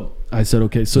 And so I said,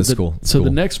 okay. So That's cool. That's so cool.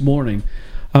 the next morning,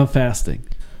 I'm fasting,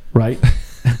 right?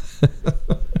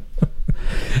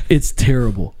 It's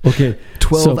terrible. Okay,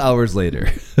 12 so- hours later.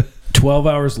 12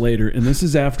 hours later, and this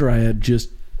is after I had just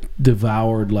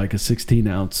devoured like a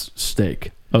 16-ounce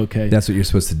steak. Okay, That's what you're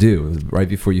supposed to do. Right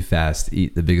before you fast,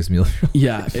 eat the biggest meal of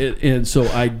your life. yeah, and so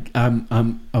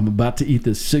I'm about to eat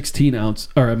this 16-ounce,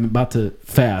 or I'm about to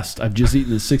fast. I've just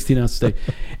eaten this 16-ounce steak,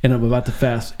 and I'm about to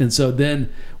fast. And so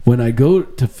then when I go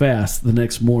to fast the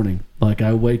next morning, like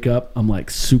I wake up, I'm like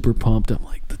super pumped. I'm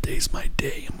like, today's my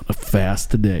day. I'm gonna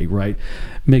fast today, right?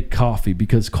 Make coffee,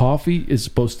 because coffee is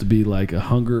supposed to be like a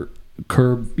hunger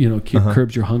curb,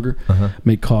 curbs your hunger.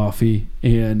 Make coffee,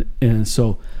 and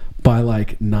so by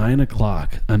like 9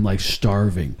 o'clock, I'm like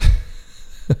starving.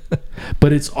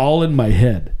 But it's all in my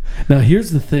head. Now, here's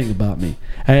the thing about me.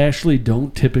 I actually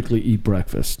don't typically eat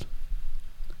breakfast.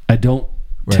 I don't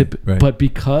Right. but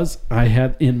because I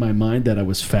had in my mind that I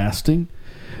was fasting,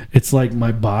 it's like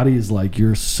my body is like,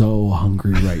 you're so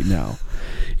hungry right now.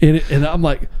 And I'm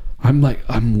like,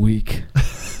 I'm weak.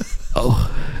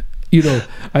 Oh,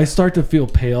 I start to feel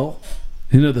pale.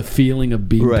 The feeling of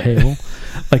being Right. pale.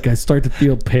 Like I start to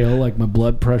feel pale, like my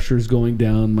blood pressure is going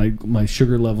down, my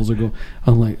sugar levels are going.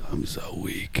 I'm like, I'm so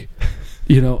weak.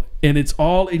 And it's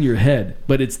all in your head,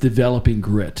 but it's developing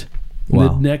grit. Wow.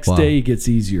 The next Wow. day it gets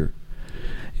easier.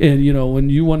 And when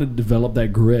you want to develop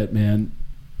that grit, man,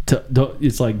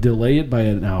 it's like delay it by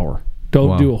an hour. Don't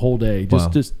Wow. do a whole day. Wow.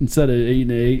 Just instead of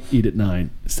eating at 8, eat at 9.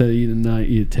 Instead of eating at 9,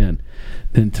 eat at 10.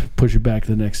 Then push it back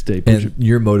to the next day. And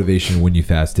your motivation when you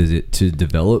fast, is it to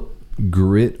develop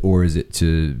grit, or is it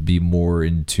to be more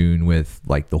in tune with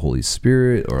like the Holy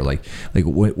Spirit, or like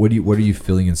what are you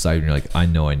feeling inside when you're like, I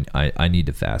know I need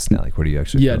to fast now? Like, what are you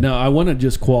actually feeling? No, I want to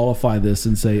just qualify this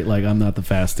and say, like, I'm not the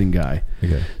fasting guy.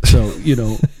 Okay. So,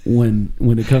 when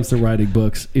it comes to writing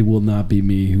books, it will not be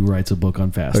me who writes a book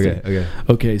on fasting.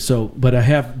 Okay. So, but I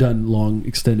have done long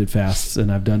extended fasts,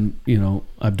 and I've done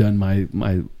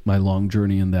my long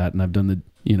journey in that, and I've done the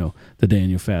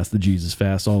Daniel fast, the Jesus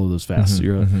fast, all of those fasts.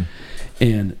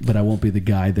 But I won't be the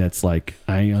guy that's like,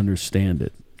 I understand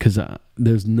it, because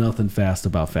there's nothing fast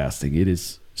about fasting. It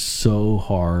is so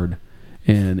hard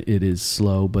and it is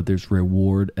slow, but there's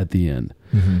reward at the end.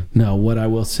 Now, what I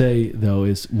will say though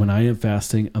is, when I am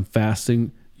fasting, I'm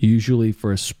fasting usually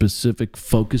for a specific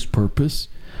focused purpose.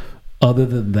 Other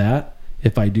than that,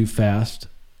 if I do fast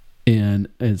and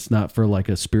it's not for like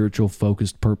a spiritual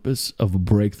focused purpose of a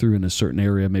breakthrough in a certain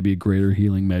area, maybe a greater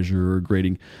healing measure, or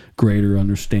greater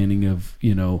understanding of,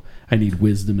 I need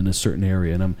wisdom in a certain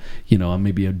area, and I'm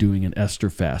maybe doing an Esther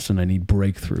fast and I need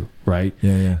breakthrough, right?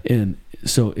 Yeah. And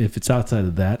so if it's outside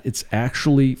of that, it's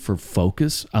actually for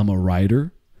focus. I'm a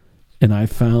writer, and I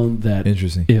found that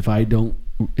Interesting. if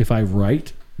I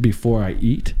write before I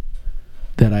eat,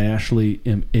 that I actually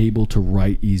am able to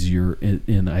write easier,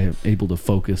 and I am able to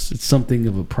focus. It's something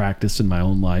of a practice in my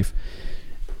own life.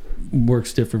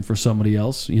 Works different for somebody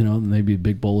else, maybe a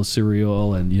big bowl of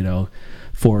cereal and,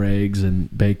 4 eggs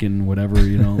and bacon, whatever,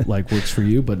 like works for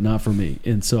you, but not for me.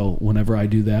 And so whenever I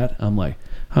do that, I'm like,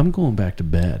 I'm going back to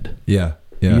bed. Yeah.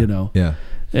 Yeah.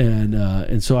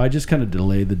 And so I just kind of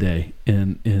delay the day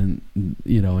and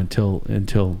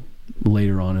until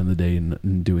later on in the day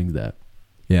in doing that.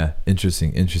 Yeah,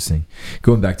 interesting.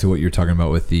 Going back to what you're talking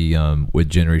about with the with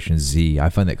Generation Z, I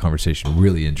find that conversation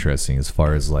really interesting, as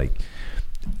far as like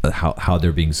how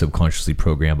they're being subconsciously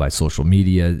programmed by social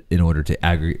media in order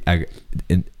to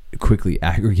quickly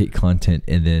aggregate content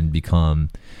and then become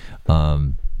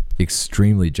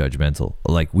extremely judgmental.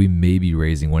 Like, we may be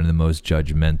raising one of the most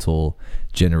judgmental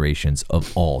generations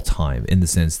of all time, in the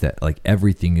sense that like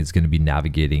everything is going to be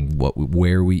navigating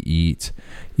where we eat,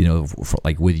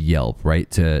 like with Yelp, right,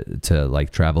 to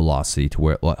like Travelocity, to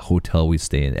what hotel we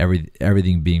stay in,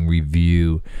 everything being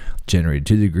review generated,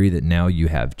 to the degree that now you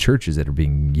have churches that are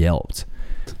being Yelped.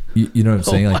 You know what I'm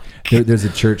saying? Like there's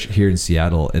a church here in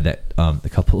Seattle that a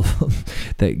couple of them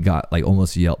that got like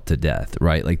almost Yelped to death,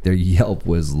 right? Like their Yelp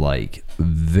was like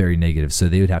very negative, so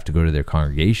they would have to go to their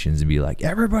congregations and be like,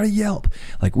 everybody Yelp,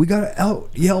 like we gotta out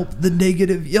Yelp the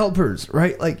negative Yelpers,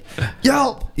 right? Like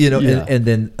Yelp, Yeah. and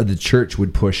then the church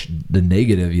would push the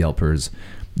negative Yelpers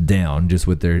down just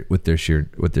with their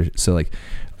so like,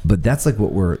 but that's like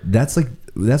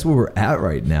that's where we're at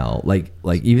right now. Like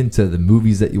even to the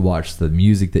movies that you watch, the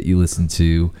music that you listen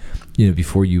to, you know,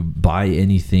 before you buy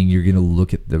anything, you're gonna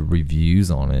look at the reviews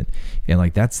on it, and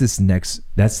like that's this next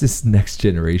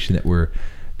generation that we're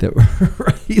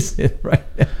raising right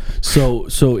now.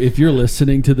 So if you're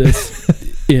listening to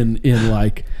this in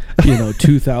like, you know,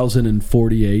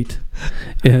 2048,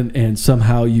 and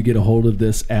somehow you get a hold of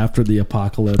this after the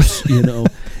apocalypse, you know,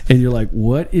 and you're like,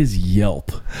 what is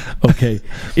Yelp? Okay,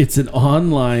 it's an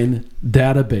online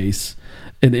database,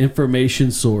 an information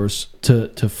source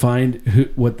to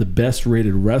find what the best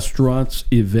rated restaurants,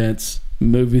 events,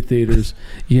 movie theaters,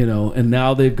 you know, and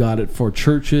now they've got it for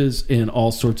churches and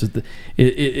all sorts of it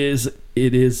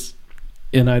is,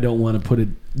 and I don't want to put it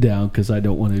down because I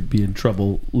don't want to be in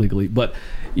trouble legally, but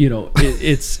you know,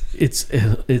 it's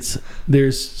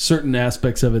there's certain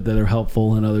aspects of it that are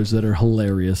helpful and others that are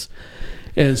hilarious,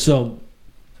 and so,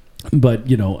 but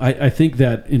you know, I think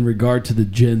that in regard to the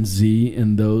Gen Z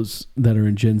and those that are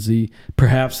in Gen Z,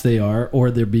 perhaps they are, or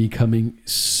they're becoming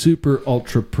super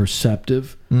ultra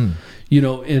perceptive, you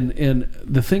know, and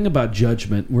the thing about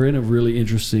judgment, we're in a really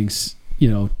interesting, you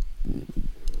know,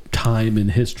 time in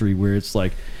history where it's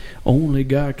like only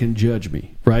God can judge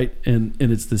me, right? And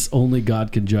it's this only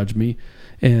God can judge me,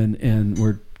 and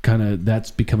we're kind of,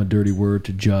 that's become a dirty word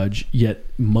to judge. Yet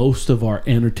most of our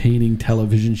entertaining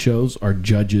television shows are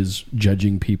judges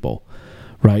judging people,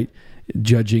 right?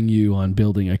 Judging you on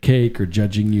building a cake or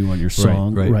judging you on your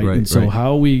song, right? And so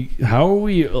how are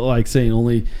we like saying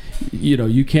only, you know,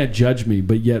 you can't judge me,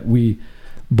 but yet we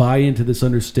buy into this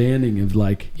understanding of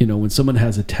like, you know, when someone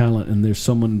has a talent and there's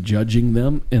someone judging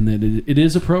them, and then it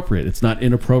is appropriate. It's not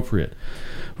inappropriate,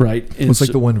 right? And it's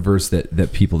like the one verse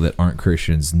that people that aren't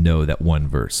Christians know, that one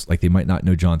verse. Like they might not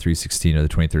know John 3:16 or the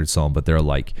 23rd Psalm, but they're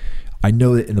like, I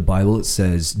know that in the Bible it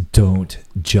says don't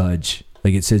judge.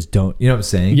 Like it says don't, you know what I'm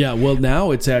saying? Yeah, well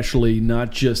now it's actually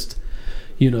not just,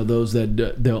 you know, those that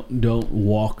don't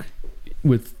walk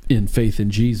in faith in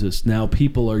Jesus. Now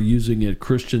people are using it,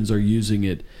 Christians are using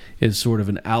it as sort of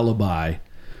an alibi.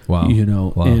 Wow. You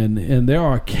know, wow. and there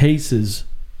are cases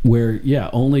where, yeah,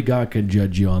 only God can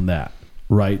judge you on that,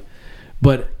 right?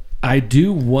 But I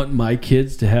do want my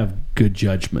kids to have good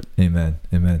judgment. Amen.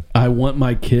 Amen. I want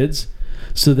my kids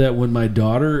so that when my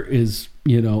daughter is,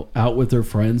 you know, out with her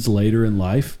friends later in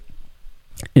life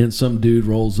and some dude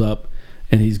rolls up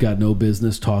and he's got no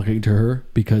business talking to her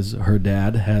because her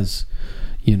dad has,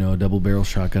 you know, a double barrel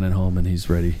shotgun at home and he's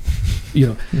ready, you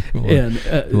know,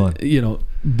 and, you know,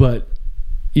 but,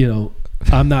 you know,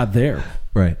 I'm not there.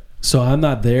 Right. So I'm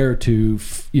not there to,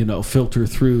 you know, filter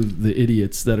through the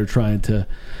idiots that are trying to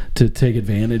take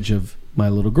advantage of my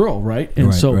little girl. Right.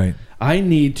 And so I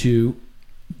need to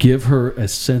give her a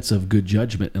sense of good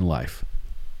judgment in life.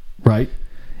 Right.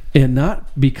 And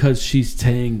not because she's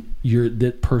saying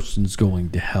that person's going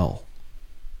to hell.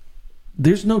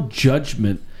 There's no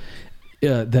judgment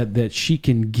that she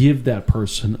can give that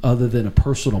person other than a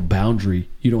personal boundary.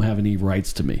 You don't have any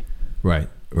rights to me. Right.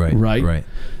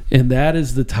 And that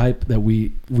is the type that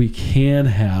we can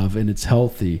have, and it's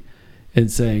healthy, in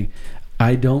saying,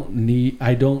 I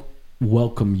don't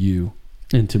welcome you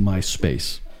into my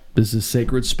space. This is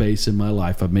sacred space in my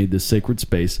life. I've made this sacred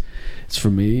space. It's for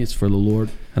me. It's for the Lord,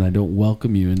 and I don't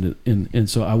welcome you into. And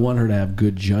so I want her to have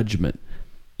good judgment,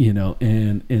 you know.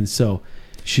 And so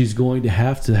she's going to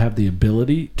have the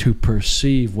ability to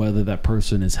perceive whether that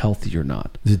person is healthy or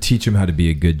not. To teach them how to be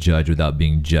a good judge without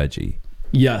being judgy.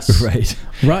 Yes.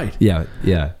 Right. Yeah.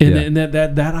 And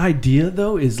that idea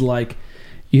though is like,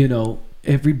 you know,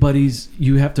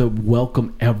 you have to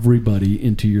welcome everybody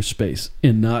into your space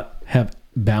and not have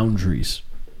boundaries,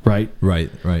 right? Right.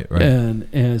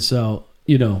 And so,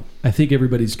 you know, I think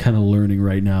everybody's kind of learning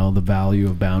right now the value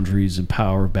of boundaries and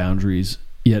power of boundaries.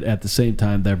 Yet at the same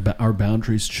time, our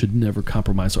boundaries should never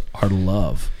compromise our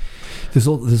love. This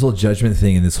whole judgment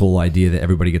thing and this whole idea that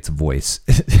everybody gets a voice,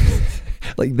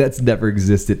 like that's never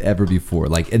existed ever before.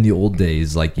 Like in the old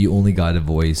days, like you only got a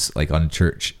voice like on a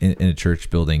church in a church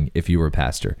building if you were a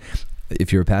pastor.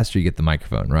 If you're a pastor, you get the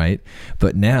microphone, right?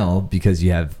 But now, because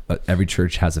you have every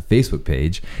church has a Facebook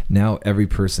page, now every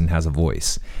person has a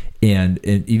voice. And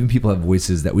even people have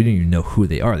voices that we don't even know who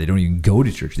they are. They don't even go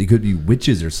to church. They could be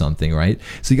witches or something, right?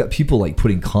 So you got people like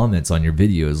putting comments on your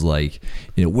videos like,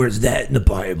 you know, where's that in the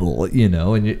Bible? You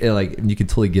know, and you can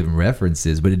totally give them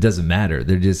references, but it doesn't matter.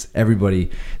 They're just everybody.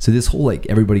 So this whole like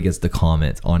everybody gets to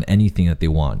comment on anything that they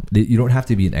want. You don't have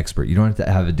to be an expert. You don't have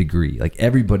to have a degree. Like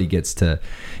everybody,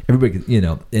 you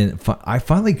know. And I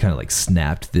finally kind of like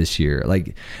snapped this year.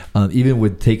 Like even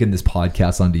with taking this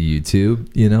podcast onto YouTube,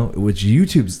 you know, which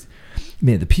YouTube's.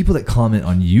 man, the people that comment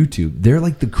on YouTube, they're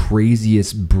like the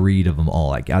craziest breed of them all.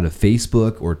 Like out of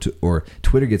Facebook or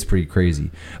Twitter gets pretty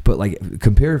crazy, but like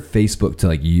compare Facebook to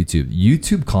like YouTube.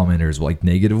 YouTube commenters, like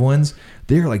negative ones,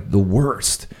 they're like the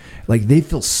worst. Like they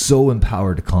feel so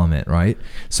empowered to comment, right?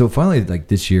 So finally, like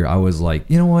this year, I was like,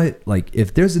 you know what? Like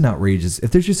if there's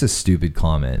just a stupid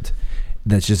comment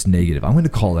that's just negative, I'm going to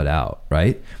call it out,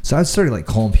 right? So I started like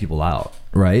calling people out,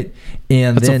 right?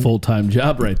 And That's then, a full-time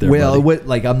job right there. well, buddy.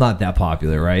 like I'm not that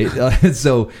popular, right?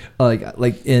 So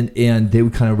and they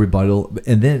would kind of rebuttal,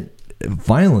 and then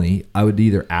finally I would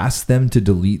either ask them to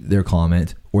delete their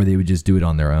comment or they would just do it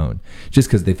on their own, just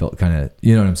because they felt kind of,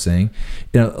 you know what I'm saying?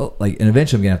 You know, like, and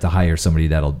eventually I'm gonna have to hire somebody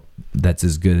that's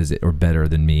as good as it or better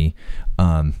than me,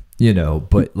 you know,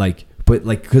 but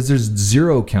because there's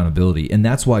zero accountability, and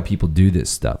that's why people do this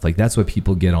stuff. Like that's why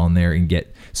people get on there and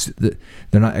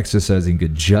they're not exercising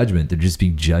good judgment, they're just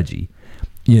being judgy,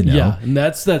 you know? Yeah, and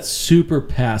that's super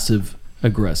passive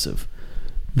aggressive.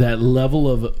 That level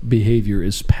of behavior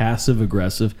is passive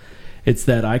aggressive. It's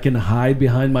that I can hide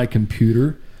behind my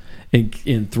computer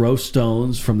and throw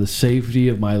stones from the safety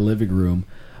of my living room,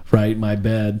 right, my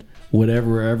bed,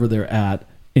 wherever they're at,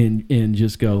 and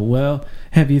just go, well,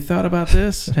 have you thought about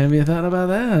this? Have you thought about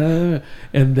that?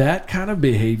 And that kind of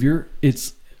behavior,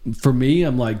 it's, for me,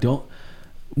 I'm like,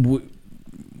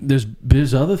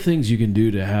 there's other things you can do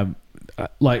to have,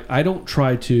 like, I don't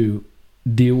try to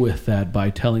deal with that by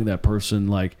telling that person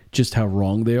like just how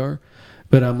wrong they are,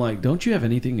 but I'm like, don't you have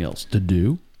anything else to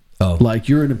do? Oh, Like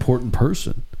you're an important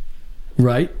person,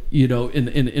 right? You know, and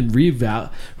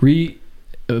reevaluate,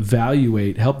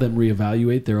 help them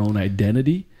reevaluate their own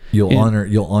identity. You'll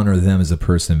honor them as a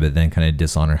person, but then kind of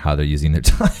dishonor how they're using their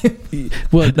time.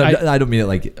 Well, I don't mean it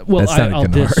like. Well, that sounded I'll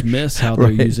kind of harsh. dismiss how they're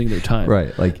Right. using their time.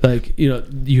 Right, like you know,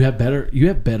 you have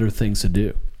better things to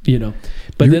do. You know,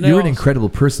 but you're then an incredible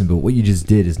person, but what you just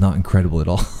did is not incredible at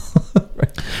all.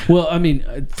 Right. Well, I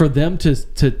mean, for them to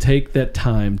take that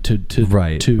time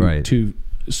to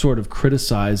sort of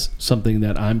criticize something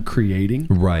that I'm creating,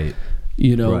 Right.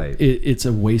 you know, Right. it's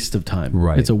a waste of time.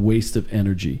 Right. It's a waste of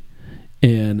energy,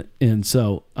 and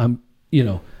so I'm, you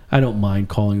know, I don't mind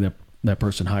calling that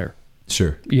person higher.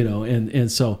 Sure. You know,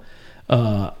 and so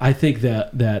I think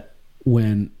that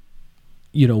when,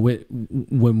 you know,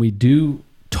 when we do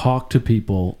talk to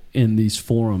people in these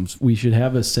forums, we should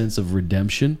have a sense of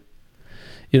redemption.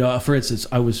 You know, for instance,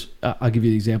 I'll give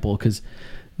you the example, because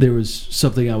there was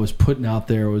something I was putting out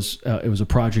there. It was a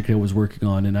project I was working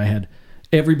on, and I had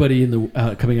everybody in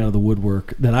the coming out of the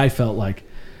woodwork that I felt like,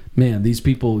 man, these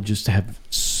people just have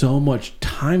so much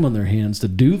time on their hands to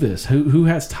do this. Who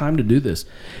has time to do this?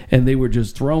 And they were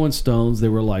just throwing stones. They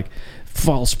were like,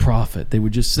 false prophet. They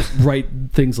would just write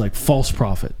things like false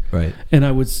prophet. Right. And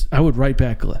I would write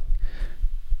back, like,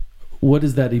 what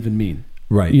does that even mean?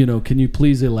 Right. You know, can you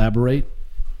please elaborate?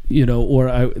 You know,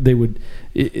 or they would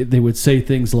say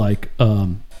things like,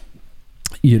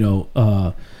 you know,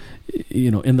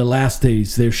 in the last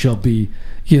days there shall be,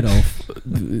 you know,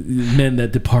 men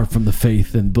that depart from the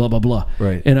faith and blah blah blah.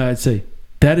 Right. And I'd say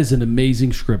that is an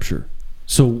amazing scripture.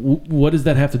 So what does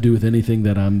that have to do with anything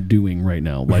that I'm doing right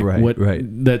now? Like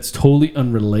Right. That's totally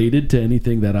unrelated to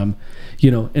anything that I'm,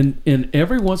 you know, and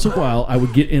every once in a while I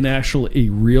would get in a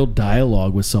real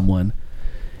dialogue with someone,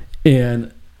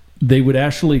 and they would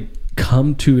actually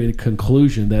come to a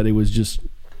conclusion that it was just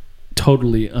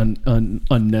totally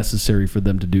unnecessary for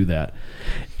them to do that.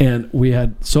 And we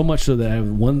had so much so that I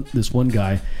had this one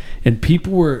guy, and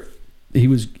people were, he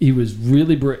was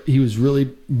really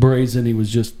brazen. He was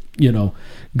just, you know,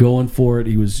 going for it.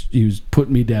 He was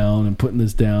putting me down and putting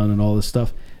this down and all this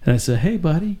stuff. And I said, hey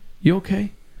buddy, you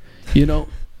okay? You know,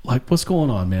 like, what's going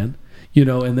on, man? You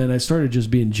know, and then I started just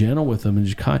being gentle with him, and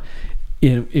just kind of,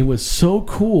 it was so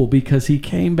cool because he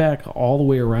came back all the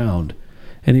way around,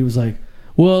 and he was like,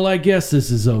 well, I guess this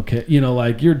is okay. You know,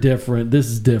 like, you're different. This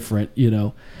is different, you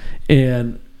know.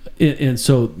 And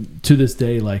so to this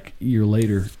day, like a year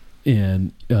later,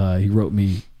 and he wrote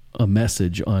me a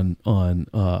message on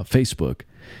Facebook,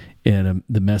 and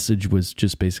the message was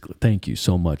just basically, thank you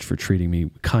so much for treating me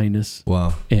with kindness.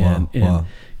 Wow. And Wow.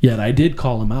 yet I did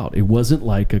call him out. It wasn't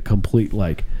like a complete,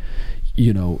 like,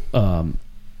 you know,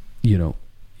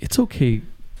 it's okay,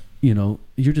 you know,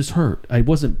 you're just hurt. I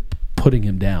wasn't putting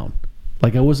him down.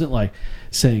 Like, I wasn't like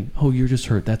saying, oh, you're just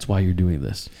hurt, that's why you're doing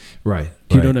this. Right.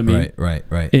 Do you know what I mean? Right.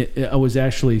 I was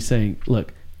actually saying,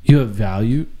 look, you have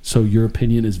value, so your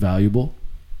opinion is valuable.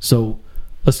 So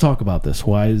let's talk about this.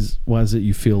 Why is it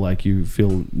you feel like you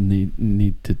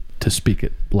need to speak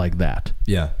it like that?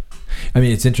 Yeah. I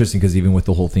mean, it's interesting because even with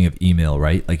the whole thing of email,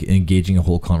 right? Like engaging a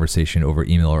whole conversation over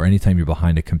email, or anytime you're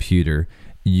behind a computer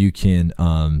you can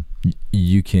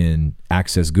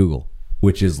access Google,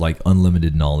 which is like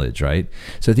unlimited knowledge, right?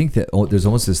 So I think that there's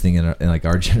almost this thing in like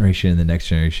our generation and the next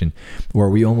generation where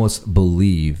we almost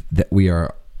believe that we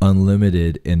are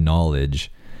unlimited in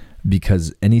knowledge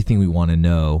because anything we want to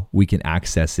know, we can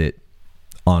access it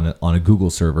on a Google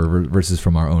server versus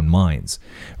from our own minds,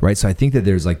 right? So I think that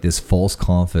there's like this false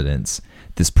confidence,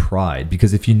 this pride,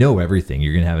 because if you know everything,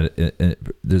 you're going to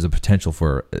have there's a potential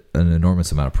for an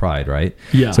enormous amount of pride, right?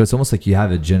 Yeah. So it's almost like you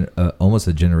have almost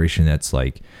a generation that's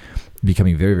like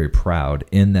becoming very, very proud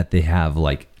in that they have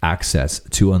like access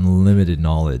to unlimited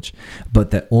knowledge, but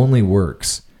that only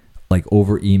works like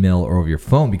over email or over your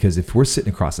phone, because if we're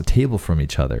sitting across the table from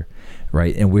each other,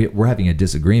 right, and we're having a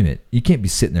disagreement, you can't be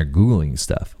sitting there Googling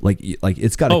stuff. Like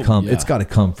it's got to come. Yeah. It's got to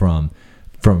come from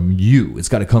you. It's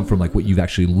got to come from like what you've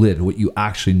actually lived, what you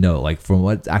actually know, like from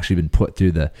what's actually been put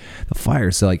through the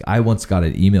fire. So like I once got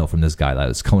an email from this guy that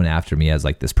was coming after me as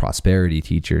like this prosperity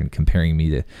teacher and comparing me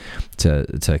to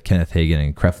Kenneth Hagin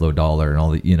and Creflo Dollar and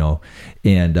all the, you know,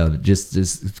 and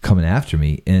just coming after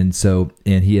me. And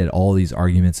he had all these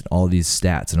arguments and all these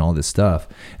stats and all this stuff.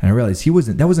 And I realized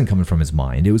that wasn't coming from his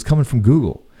mind. It was coming from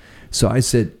Google. So I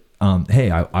said, hey,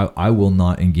 I will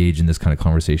not engage in this kind of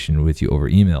conversation with you over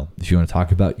email. If you want to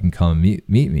talk about it, you can come and meet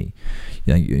me.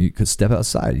 You know, you could step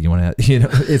outside. You want to, you know.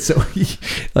 And so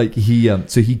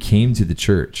he came to the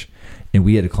church, and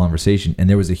we had a conversation, and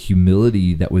there was a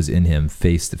humility that was in him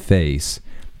face to face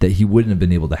that he wouldn't have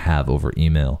been able to have over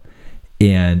email,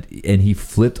 and he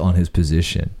flipped on his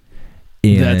position.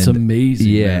 And that's amazing.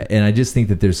 Yeah, man. and I just think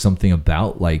that there's something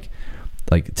about like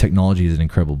technology is an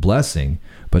incredible blessing,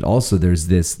 but also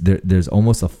there's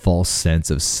almost a false sense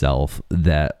of self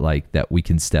that we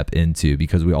can step into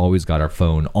because we always got our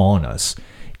phone on us.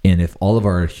 And if all of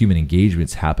our human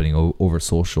engagements happening over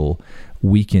social,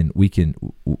 we can think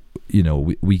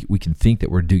that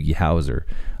we're Doogie Howser,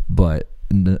 but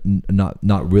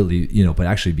not really, you know, but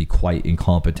actually be quite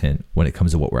incompetent when it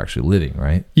comes to what we're actually living,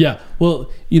 right? Yeah. Well,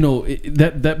 you know,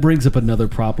 that brings up another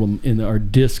problem in our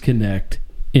disconnect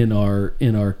in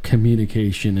our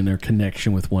communication and our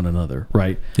connection with one another,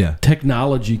 right? Yeah.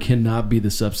 Technology cannot be the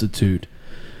substitute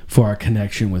for our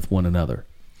connection with one another.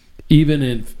 Even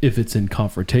if it's in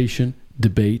confrontation,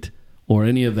 debate, or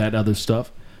any of that other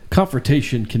stuff,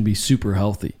 confrontation can be super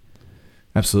healthy.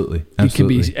 Absolutely. It can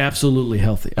be absolutely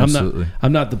healthy. Absolutely.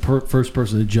 I'm not the first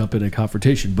person to jump in a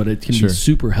confrontation, but it can Sure. be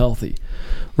super healthy,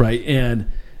 right?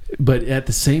 But at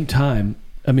the same time,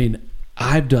 I mean,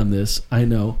 I've done this. I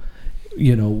know,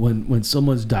 you know, when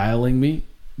someone's calling me,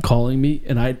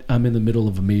 and I'm in the middle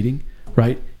of a meeting,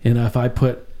 right? And if I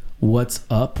put "what's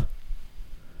up,"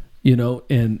 you know,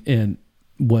 and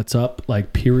 "what's up,"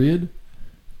 like period,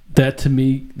 that to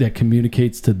me, that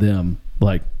communicates to them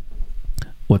like,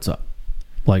 "What's up?"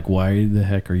 Like, why the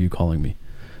heck are you calling me?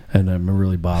 And I'm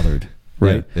really bothered,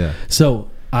 right? Yeah. So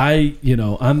I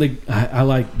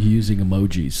like using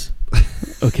emojis.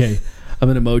 Okay. I'm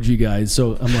an emoji guy.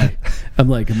 So I'm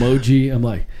like emoji. I'm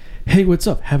like, hey, what's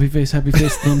up? Happy face,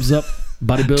 thumbs up,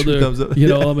 bodybuilder. Thumbs up. You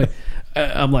know,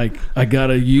 I'm like, I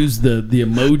gotta use the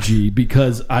emoji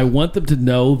because I want them to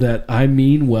know that I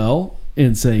mean well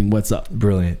in saying what's up.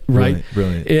 Brilliant. Right.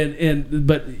 Brilliant.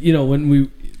 But you know, when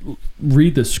we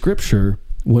read the scripture,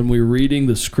 when we're reading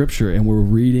the scripture and we're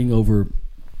reading over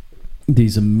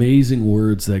these amazing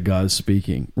words that God is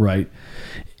speaking, right?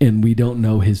 And we don't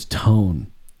know his tone.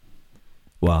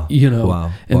 Wow. You know,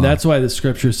 wow. And wow. that's why the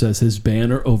scripture says his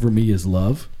banner over me is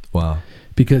love. Wow.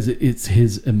 Because it's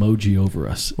his emoji over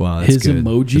us. Wow. That's his good.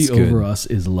 emoji That's good. over us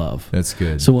is love. That's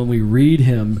good. So when we read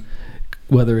him,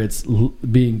 whether it's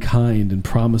being kind and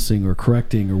promising or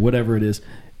correcting or whatever it is,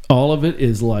 all of it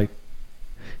is like,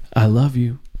 I love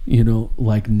you. You know,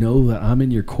 like, know that I'm in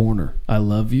your corner. I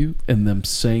love you. And I'm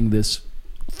saying this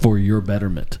for your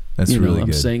betterment. That's really good.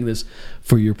 I'm saying this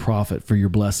for your profit, for your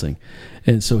blessing.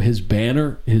 And so his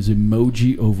banner, his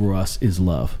emoji over us is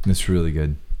love. That's really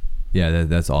good. Yeah,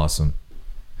 that's awesome.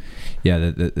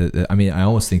 Yeah, I mean, I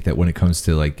almost think that when it comes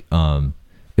to like,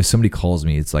 if somebody calls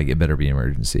me, it's like, it better be an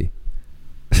emergency.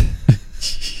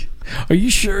 Are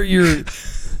you sure you're...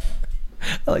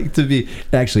 I like to be,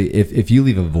 actually, if you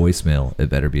leave a voicemail, it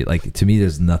better be, like, to me,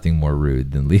 there's nothing more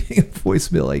rude than leaving a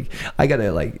voicemail. Like, I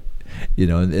gotta, like, you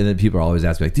know, and then people are always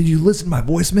asking, like, did you listen to my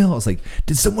voicemail? I was like,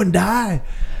 did someone die?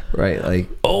 Right, like,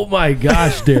 oh my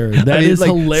gosh, Darren, that is like,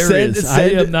 hilarious. I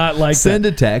am not like send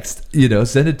that. a text, you know,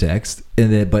 send a text,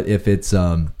 and then, but if it's,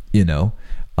 you know,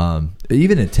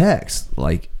 even a text,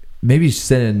 like, maybe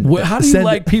send. How do you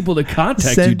like people to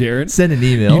contact you, Darren? Send an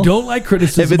email. You don't like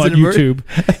criticism If it's on an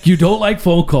YouTube. You don't like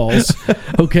phone calls.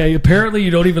 Okay, apparently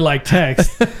you don't even like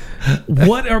text.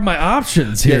 What are my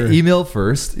options here? Yeah, email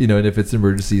first, and if it's an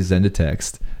emergency, send a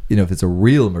text. If it's a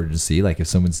real emergency, like if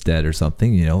someone's dead or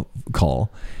something,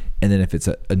 call. And then if it's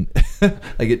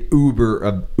like an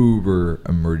Uber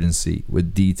emergency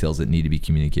with details that need to be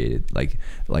communicated, like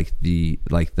the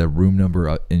room number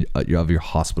of your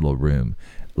hospital room,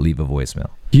 leave a voicemail.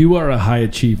 You are a high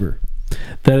achiever.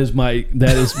 That is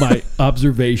my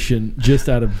observation just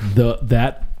out of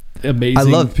that amazing. I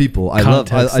love people.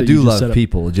 I do love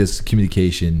people. Just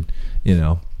communication,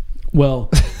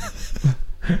 Well,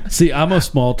 see, I'm a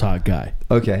small talk guy.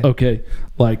 Okay.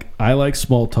 Like I like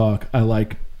small talk. I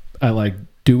like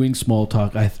doing small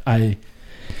talk.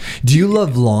 Do you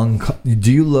love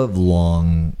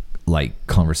long like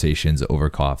conversations over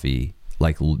coffee?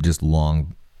 Like just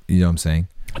long, you know what I'm saying?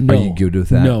 No, Are you good with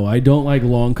that? No, I don't like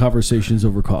long conversations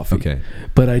over coffee. Okay.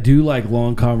 But I do like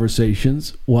long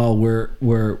conversations while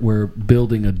we're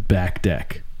building a back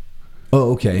deck.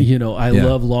 Oh, okay. I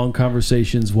love long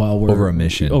conversations while we're over a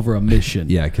mission.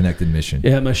 Yeah, connected mission.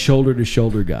 Yeah, I'm a shoulder to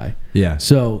shoulder guy. Yeah.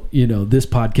 So, this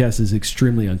podcast is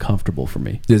extremely uncomfortable for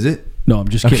me. Is it? No, I'm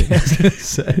just kidding.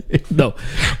 No.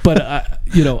 But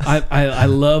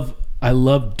I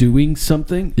love doing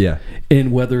something. Yeah.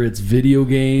 And whether it's video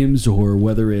games or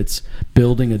whether it's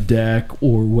building a deck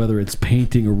or whether it's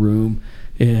painting a room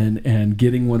and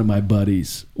getting one of my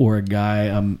buddies or a guy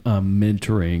I'm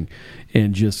mentoring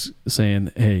and just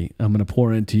saying, hey, I'm going to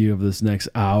pour into you over this next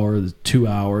hour, 2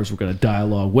 hours. We're going to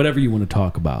dialogue, whatever you want to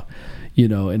talk about,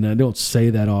 and I don't say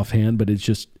that offhand, but it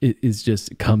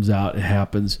comes out, it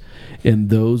happens. And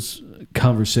those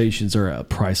conversations are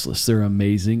priceless. They're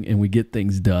amazing. And we get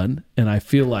things done. And I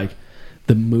feel like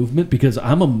the movement, because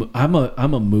I'm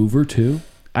a mover too.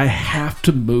 I have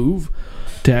to move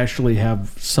to actually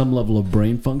have some level of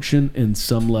brain function and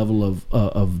some level of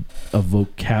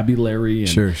vocabulary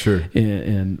and,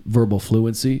 and verbal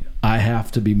fluency. I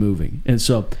have to be moving. And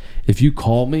so if you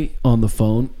call me on the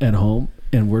phone at home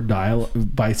and we're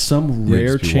by some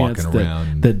rare chance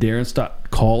that Darren Stott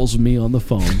calls me on the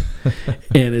phone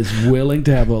and is willing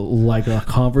to have a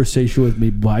conversation with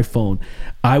me by phone,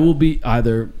 I will be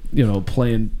either,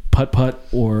 playing putt-putt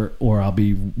or I'll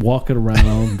be walking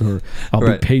around or I'll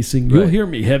be pacing. You'll hear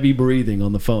me heavy breathing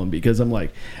on the phone because I'm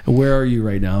like, where are you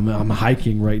right now? I'm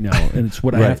hiking right now, and it's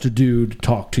what I have to do to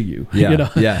talk to you. Yeah.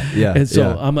 And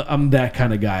so I'm that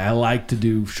kind of guy. I like to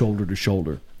do shoulder to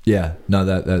shoulder. Yeah. No,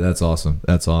 that's awesome.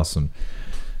 That's awesome.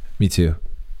 Me too.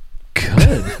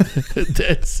 Good.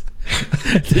 This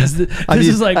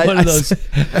is like one of those.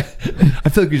 I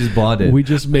feel like we just bonded. We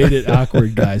just made it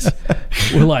awkward, guys.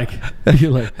 You're like.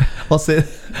 I'll say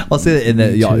that in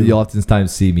that you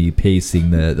oftentimes see me pacing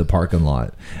the parking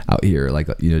lot out here,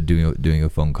 like doing a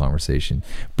phone conversation,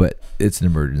 but it's an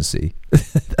emergency.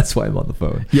 That's why I'm on the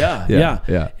phone. Yeah.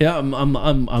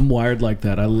 I'm wired like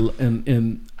that.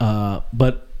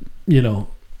 But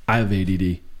I have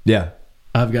ADD. Yeah.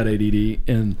 I've got ADD,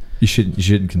 and you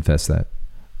shouldn't confess that.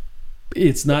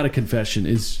 It's not a confession.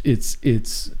 It's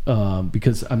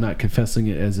because I'm not confessing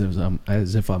it as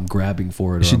if I'm grabbing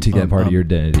for it. You should take that part of your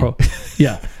identity.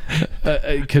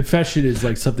 Confession is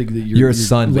like something that you're a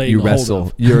son, but you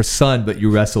wrestle. You're a son, but you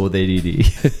wrestle with ADD.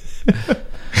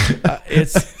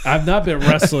 I've not been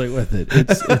wrestling with it.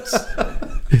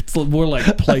 It's more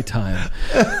like playtime.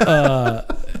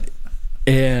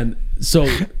 And so,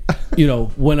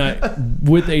 when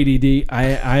with ADD,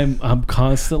 I'm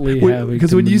constantly having,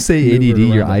 because when you say ADD,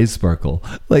 your eyes sparkle.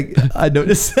 Like I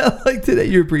noticed that, like today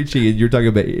you're preaching and you're talking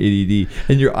about ADD,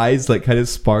 and your eyes like kind of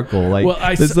sparkle,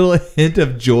 like this little hint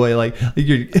of joy, like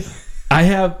you're. I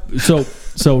have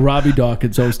so Robbie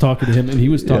Dawkins. I was talking to him, and he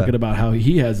was talking about how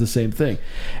he has the same thing,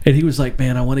 and he was like,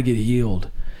 "Man, I want to get healed,"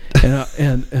 and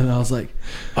I was like,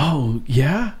 "Oh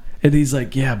yeah." And he's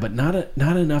like, yeah, but not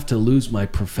enough to lose my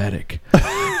prophetic,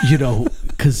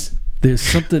 because there's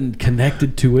something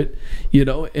connected to it,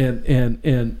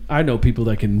 and I know people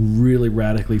that can really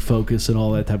radically focus and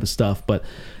all that type of stuff, but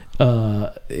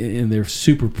and they're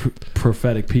super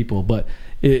prophetic people. But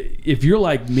if you're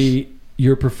like me,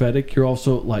 you're prophetic. You're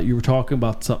also like, you were talking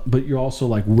about something, but you're also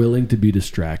like willing to be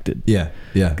distracted. Yeah.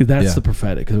 Because that's the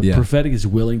prophetic. The prophetic is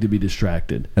willing to be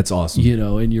distracted. That's awesome.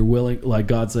 And you're willing, like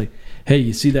God's like, hey,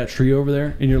 you see that tree over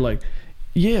there? And you're like,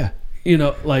 yeah.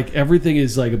 Like everything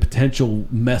is like a potential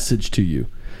message to you.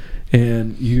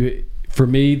 And for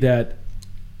me,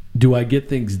 do I get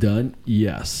things done?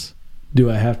 Yes.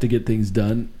 Do I have to get things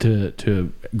done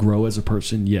to grow as a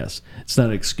person? Yes. It's not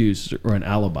an excuse or an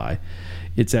alibi.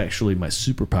 it's actually my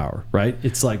superpower, right?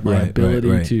 It's like my Right, ability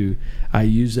right. to, I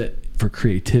use it for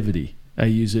creativity. I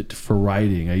use it for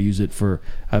writing. I use it for,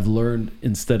 I've learned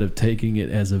instead of taking it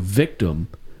as a victim,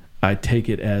 I take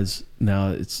it as now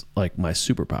it's like my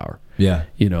superpower. Yeah.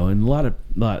 You know, and a lot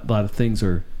of things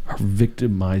are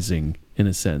victimizing in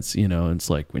a sense, you know, and it's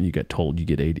like when you get told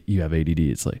you have ADD,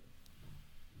 it's like,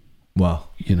 Wow.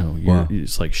 you know, Wow.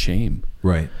 it's like shame,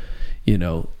 Right. you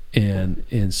know, and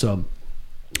so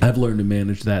I've learned to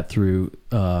manage that through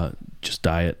just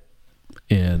diet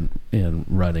and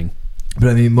running. But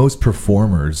I mean, most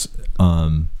performers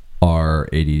are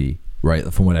ADD,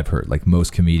 right? From what I've heard, like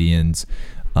most comedians,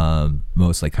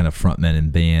 most like kind of frontmen in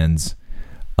bands,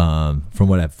 from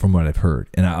what I've heard,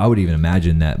 and I would even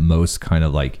imagine that most kind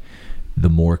of like the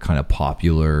more kind of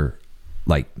popular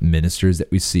like ministers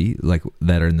that we see, like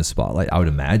that are in the spotlight, I would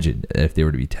imagine if they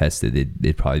were to be tested,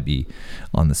 they'd probably be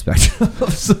on the spectrum,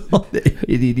 on the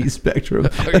ADD spectrum.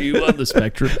 Are you on the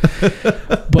spectrum?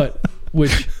 But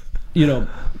which, you know,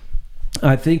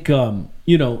 I think,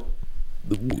 you know,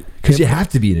 Because you have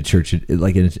to be in a church,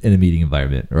 like in a meeting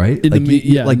environment, right? In the Like, me-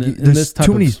 yeah, like in there's this type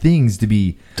too many of- things to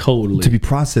be Totally.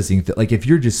 processing. Like if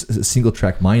you're just single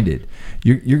track minded,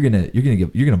 you're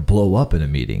gonna blow up in a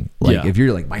meeting. Like Yeah. if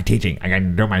you're like my teaching, I gotta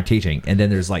do my teaching, and then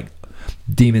there's like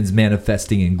demons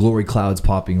manifesting and glory clouds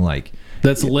popping. Like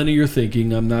That's linear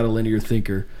thinking. I'm not a linear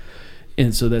thinker.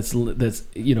 And so that's,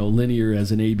 you know, linear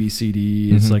as an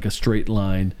ABCD. It's like a straight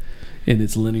line, and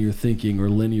it's linear thinking or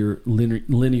linear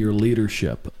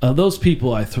leadership. Those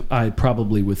people I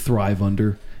probably would thrive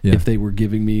under if they were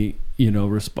giving me, you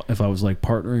know, if I was like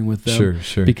partnering with them.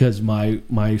 Sure. Because my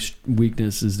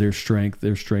weakness is their strength.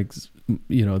 Their strengths,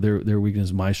 you know, their weakness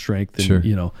is my strength, and Sure.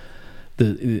 you know,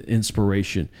 the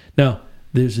inspiration. Now,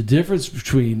 there's a difference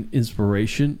between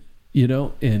inspiration, you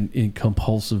know, and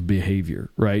compulsive behavior,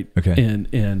 right? Okay.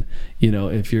 And you know,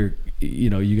 if you're, you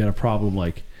know, you got a problem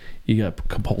like you got a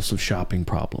compulsive shopping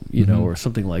problem, you know, or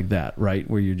something like that, right?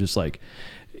 Where you're just like,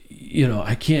 you know,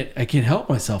 I can't help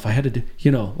myself. I had to do,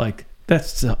 you know, like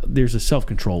there's a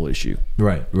self-control issue.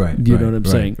 right. You know what I'm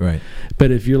saying? Right.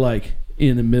 But if you're like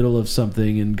in the middle of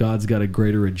something and God's got a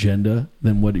greater agenda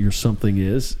than what your something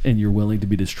is, and you're willing to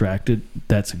be distracted,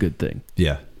 that's a good thing.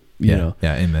 Yeah. You know?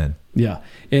 Yeah. Amen. Yeah.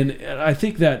 And I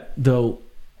think that though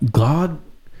God,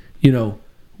 you know,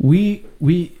 we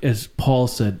as Paul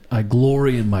said, I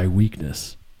glory in my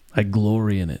weakness. I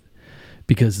glory in it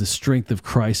because the strength of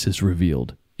Christ is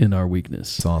revealed in our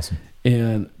weakness. It's awesome.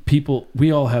 And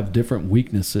we all have different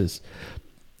weaknesses.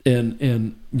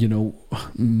 And you know,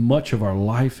 much of our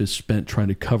life is spent trying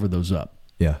to cover those up.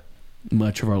 Yeah.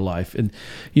 Much of our life. And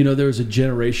you know, there was a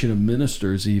generation of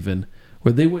ministers even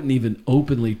where they wouldn't even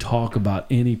openly talk about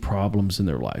any problems in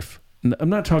their life. I'm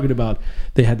not talking about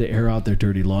they had to air out their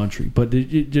dirty laundry, but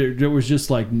there was just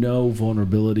like no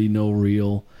vulnerability, no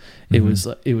real. It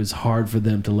was hard for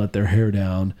them to let their hair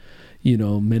down, you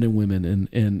know, men and women,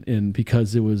 and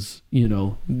because it was, you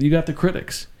know, you got the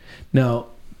critics. Now,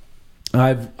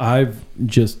 I've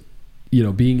just, you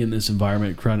know, being in this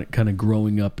environment, kind of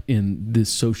growing up in this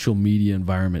social media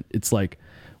environment, it's like,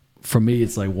 for me,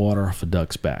 it's like water off a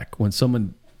duck's back. When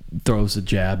someone throws a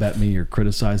jab at me or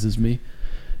criticizes me,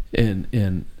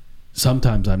 and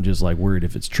sometimes I'm just like worried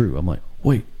if it's true. I'm like,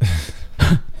 wait,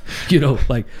 you know,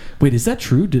 like, wait, is that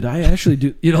true? Did I actually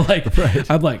do, you know, like, right.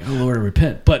 I'm like, oh Lord, I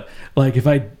repent. But like, if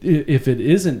it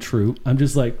isn't true, I'm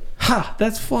just like, ha,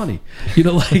 that's funny. You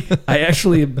know, like I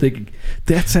actually am thinking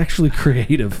that's actually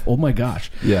creative. Oh my gosh.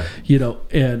 Yeah. You know,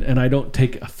 and I don't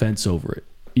take offense over it,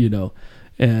 you know?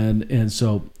 And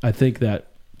so I think that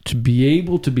to be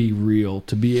able to be real,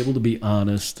 to be able to be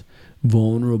honest,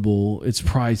 vulnerable, it's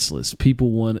priceless.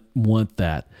 People want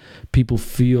that. People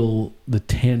feel the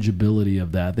tangibility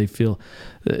of that. They feel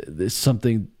it's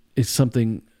something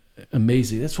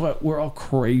amazing. That's why we're all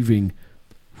craving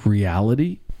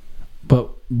reality,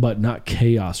 but not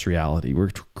chaos reality.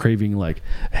 We're craving like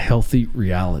a healthy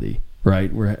reality,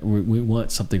 right? We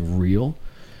want something real,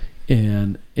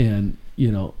 and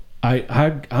you know,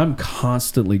 I'm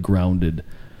constantly grounded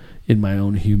in my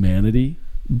own humanity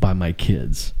by my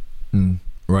kids.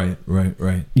 Right.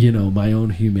 You know, my own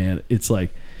humanity. It's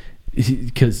like,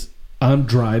 because I'm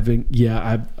driving.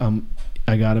 Yeah,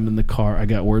 I got him in the car. I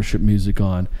got worship music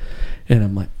on, and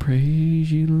I'm like,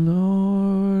 praise you,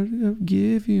 Lord. I'll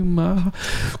give you my heart.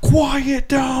 Quiet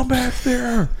down back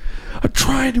there. I'm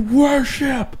trying to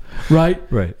worship. Right.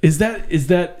 Is that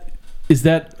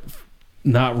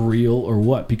not real or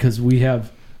what? Because we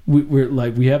have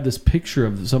this picture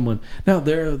of someone. Now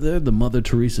they're the Mother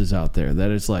Teresa's out there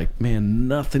that it's like, man,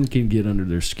 nothing can get under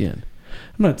their skin.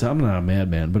 I'm not a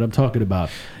madman, but I'm talking about,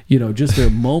 just there are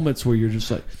moments where you're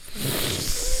just like,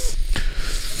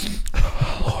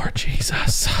 oh, Lord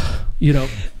Jesus,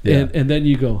 and then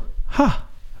you go,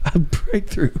 a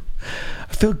breakthrough.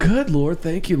 I feel good, Lord.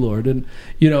 Thank you, Lord. And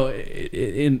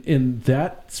in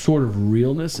that sort of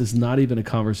realness is not even a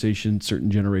conversation a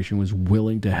certain generation was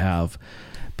willing to have,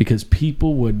 because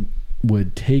people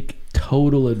would take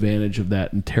total advantage of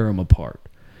that and tear them apart.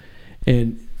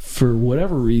 And for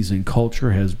whatever reason,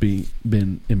 culture has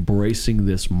been embracing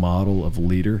this model of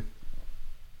leader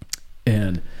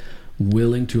and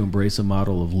willing to embrace a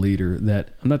model of leader that,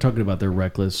 I'm not talking about they're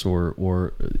reckless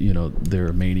or they're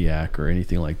a maniac or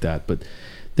anything like that, but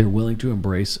they're willing to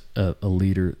embrace a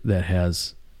leader that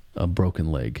has a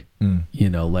broken leg,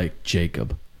 like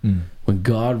Jacob. When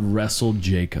God wrestled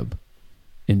Jacob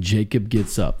and Jacob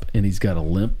gets up and he's got a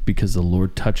limp because the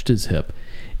Lord touched his hip,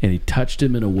 and he touched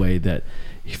him in a way that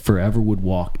he forever would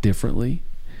walk differently,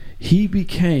 he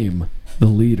became the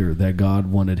leader that God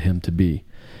wanted him to be.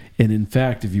 And in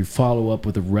fact, if you follow up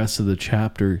with the rest of the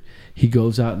chapter, he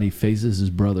goes out and he faces his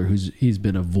brother he's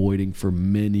been avoiding for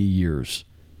many years.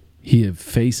 He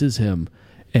faces him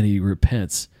and he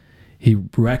repents. He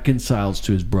reconciles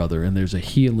to his brother, and there's a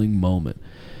healing moment.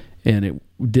 And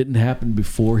it didn't happen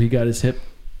before he got his hip,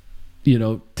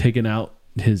 taken out.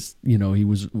 He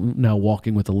was now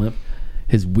walking with a limp.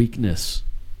 His weakness,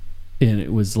 and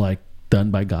it was like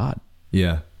done by God.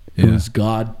 Yeah. It was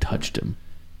God touched him.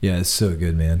 Yeah, it's so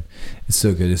good, man. It's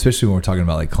so good, especially when we're talking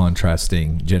about like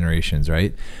contrasting generations,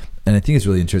 right? And I think it's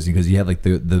really interesting because you have like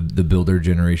the builder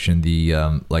generation,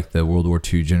 the like the World War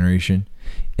II generation,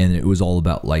 and it was all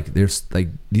about like there's like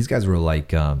these guys were like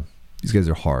these guys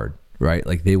are hard, right?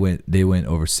 Like they went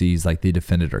overseas, like they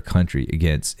defended our country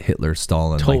against Hitler,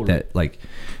 Stalin, Totally. like that. Like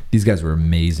these guys were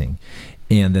amazing.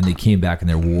 And then they came back and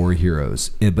they're war heroes,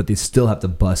 but they still have to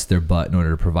bust their butt in order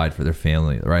to provide for their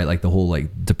family, right? Like the whole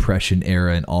like Depression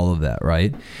era and all of that,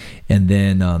 right? And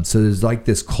then so there's like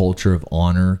this culture of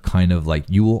honor, kind of like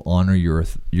you will honor your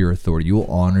authority, you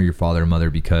will honor your father and mother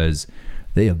because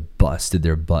they have busted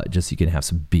their butt just so you can have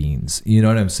some beans. You know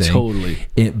what I'm saying? Totally.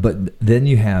 But then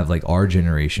you have like our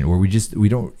generation where we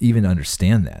don't even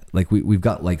understand that. Like we've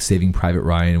got like Saving Private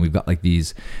Ryan, and we've got like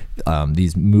these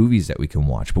movies that we can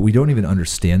watch, but we don't even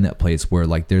understand that place where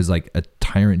like there's like a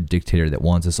tyrant dictator that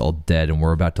wants us all dead, and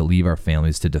we're about to leave our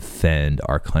families to defend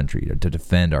our country, to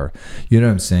defend our, you know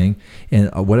what I'm saying? And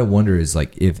what I wonder is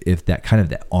like if that kind of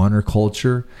that honor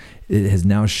culture, it has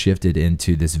now shifted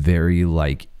into this very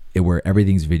like, where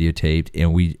everything's videotaped,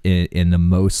 and we in the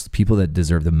most people that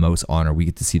deserve the most honor, we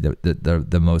get to see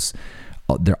the most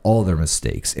all their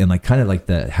mistakes, and like kind of like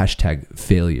the hashtag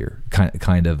failure kind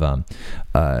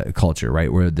of culture,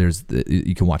 right? Where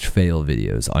you can watch fail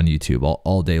videos on YouTube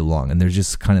all day long, and there's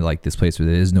just kind of like this place where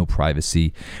there is no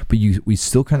privacy, but we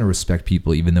still kind of respect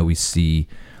people even though we see,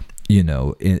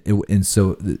 and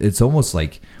so it's almost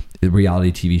like the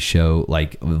reality TV show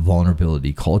like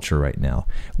vulnerability culture right now,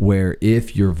 where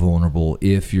if you're vulnerable,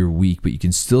 if you're weak, but you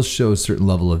can still show a certain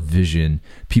level of vision,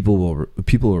 people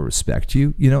will respect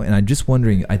you, and I'm just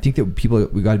wondering, I think that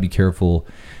we got to be careful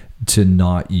to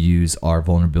not use our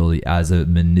vulnerability as a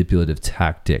manipulative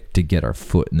tactic to get our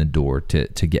foot in the door to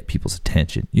get people's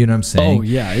attention. You know what I'm saying? Oh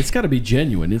yeah, it's got to be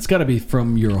genuine. It's got to be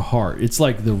from your heart. It's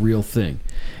like the real thing.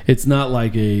 It's not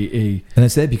like a. And I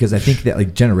say that because I think that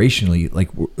like generationally, like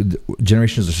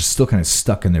generations are still kind of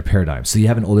stuck in their paradigm. So you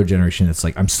have an older generation that's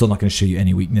like, I'm still not going to show you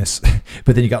any weakness,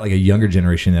 but then you got like a younger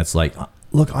generation that's like,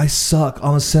 look, I suck.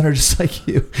 I'm a sinner just like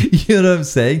you. You know what I'm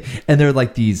saying? And they're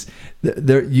like these.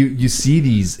 You see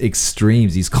these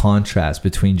extremes, these contrasts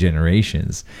between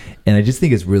generations, and I just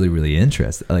think it's really, really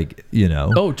interesting. Like,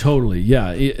 Oh, totally,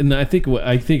 yeah. And I think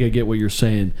I get what you're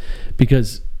saying,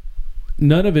 because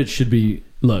none of it should be.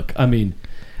 Look, I mean,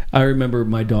 I remember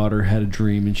my daughter had a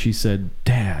dream, and she said,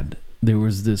 "Dad, there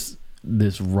was this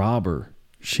robber."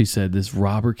 She said, "This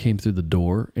robber came through the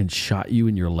door and shot you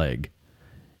in your leg,"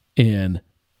 and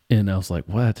I was like,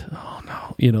 "What? Oh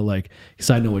no!" Like, because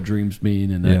I know what dreams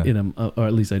mean, and or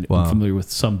at least I'm familiar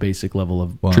with some basic level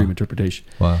of dream interpretation.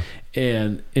 Wow.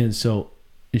 And so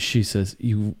she says,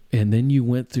 and then you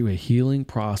went through a healing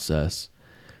process,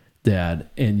 Dad,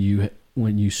 and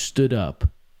when you stood up.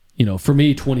 For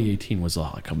me, 2018 was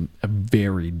like a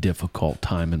very difficult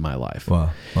time in my life. Wow.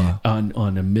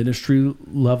 On a ministry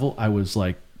level, I was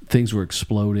like, things were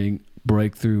exploding,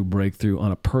 breakthrough.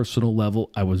 On a personal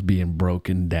level, I was being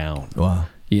broken down. Wow.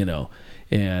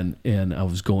 And I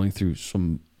was going through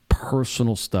some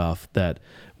personal stuff that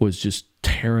was just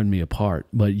tearing me apart,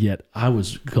 but yet I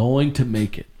was going to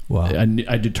make it. Wow.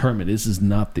 I determined this is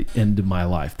not the end of my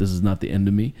life. This is not the end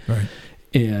of me. Right.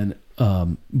 And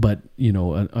but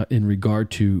in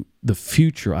regard to the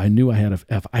future, I knew I had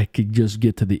if I could just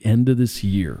get to the end of this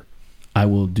year, I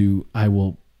will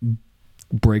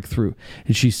break through.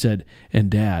 And she said, and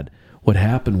Dad, what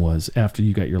happened was after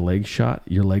you got your leg shot,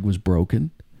 your leg was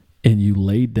broken, and you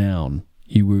laid down.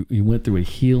 You went through a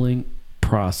healing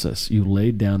process. You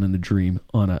laid down in a dream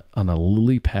on a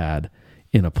lily pad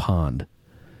in a pond,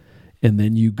 and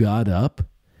then you got up,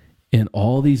 and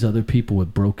all these other people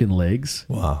with broken legs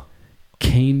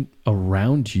came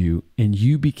around you, and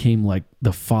you became like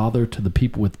the father to the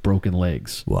people with broken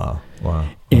legs. Wow.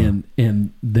 And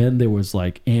then there was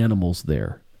like animals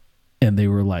there, and they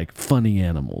were like funny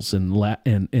animals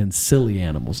and silly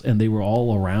animals, and they were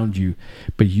all around you,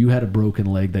 but you had a broken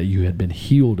leg that you had been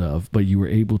healed of, but you were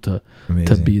able to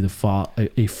be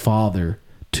a father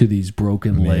to these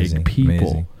broken leg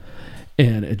people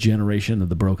and a generation of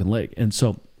the broken leg. And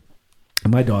so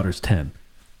my daughter's 10.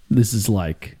 This is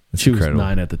like, she was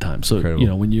 9 at the time. So,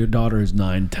 when your daughter is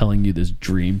 9 telling you this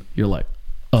dream, you're like,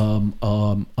 and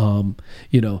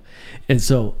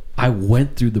so I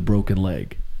went through the broken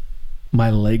leg. My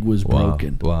leg was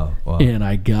broken. Wow. And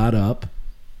I got up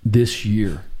this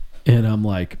year, and I'm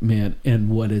like, man, and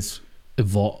what has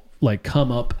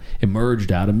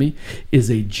emerged out of me is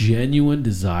a genuine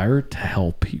desire to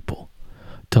help people,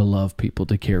 to love people,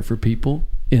 to care for people,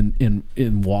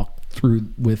 and walk through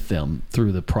with them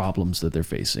through the problems that they're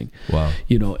facing. Wow.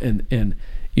 And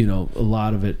a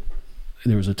lot of it,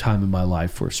 there was a time in my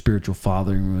life where spiritual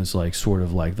fathering was like sort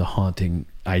of like the haunting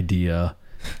idea.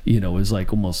 It was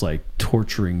like almost like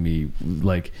torturing me.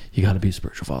 Like, you got to be a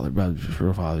spiritual father.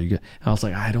 I was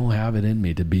like, I don't have it in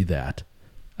me to be that.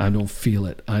 I don't feel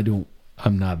it.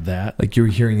 I'm not that. Like, you're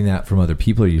hearing that from other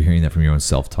people, or you're hearing that from your own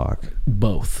self-talk?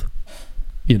 Both.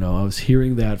 I was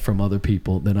hearing that from other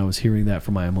people, then I was hearing that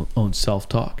from my own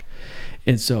self-talk.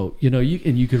 And so,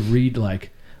 you could read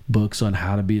like books on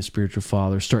how to be a spiritual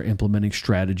father, start implementing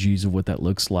strategies of what that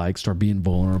looks like, start being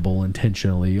vulnerable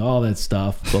intentionally, all that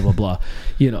stuff, blah, blah, blah.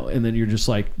 And then you're just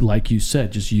like you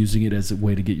said, just using it as a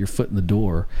way to get your foot in the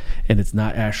door. And it's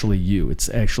not actually you. It's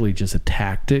actually just a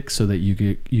tactic so that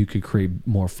you could create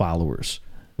more followers.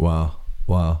 Wow.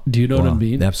 Do you know what I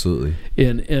mean? Absolutely.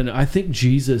 And I think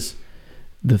Jesus,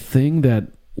 the thing that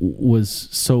was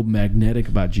so magnetic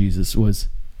about Jesus was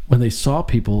when they saw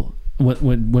people,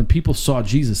 when people saw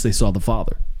Jesus, they saw the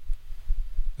Father.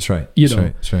 That's right.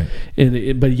 That's right.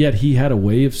 But yet he had a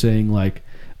way of saying, like,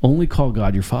 only call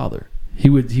God your Father. He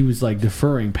was like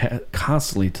deferring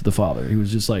constantly to the Father. He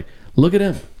was just like, look at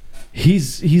him.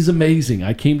 He's amazing.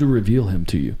 I came to reveal him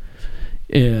to you.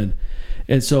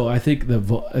 And so I think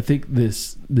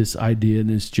this idea in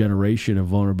this generation of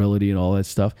vulnerability and all that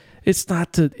stuff, it's not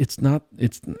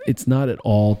at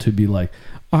all to be like,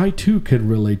 I too can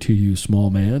relate to you, small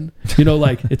man.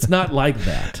 Like, it's not like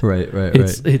that. Right.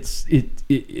 It's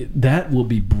that will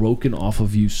be broken off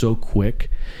of you so quick.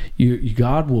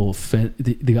 God will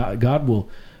God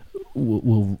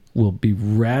will be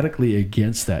radically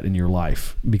against that in your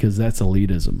life, because that's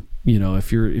elitism.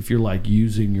 If you're like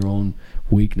using your own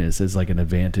weakness as like an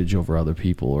advantage over other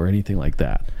people or anything like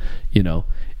that,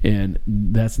 and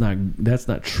that's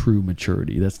not true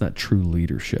maturity. That's not true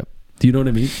leadership. Do you know what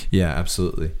I mean? Yeah,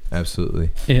 absolutely.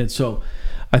 And so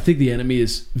I think the enemy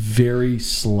is very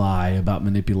sly about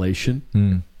manipulation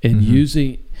and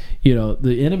using,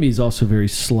 the enemy is also very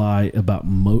sly about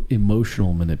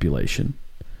emotional manipulation.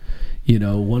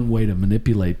 One way to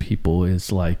manipulate people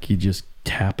is like you just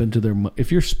tap into their.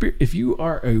 If you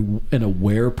are an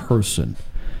aware person,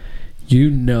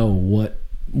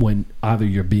 when either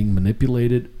you're being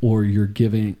manipulated or you're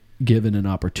given an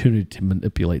opportunity to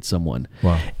manipulate someone.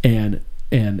 Wow. And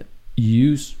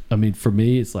for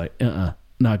me, it's like,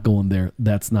 not going there.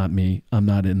 That's not me. I'm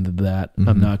not into that.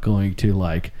 I'm not going to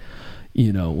like,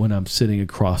 when I'm sitting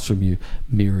across from you,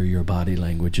 mirror your body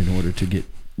language in order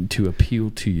to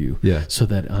appeal to you. Yeah. So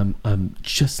that I'm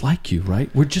just like you,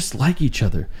 right? We're just like each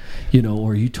other,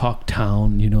 or you talk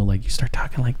town, like you start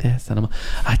talking like this and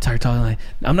I start talking like,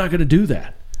 I'm not going to do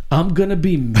that. I'm going to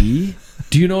be me.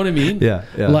 Do you know what I mean? Yeah.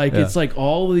 It's like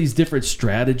all of these different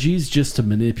strategies just to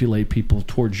manipulate people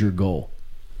towards your goal.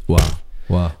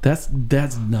 Wow. That's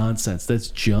nonsense. That's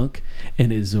junk.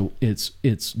 And it's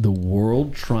the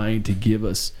world trying to give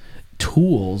us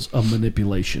tools of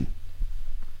manipulation.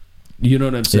 You know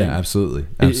what I'm saying? Yeah, absolutely.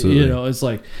 It's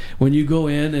like when you go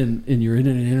in and you're in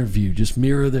an interview, just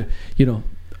mirror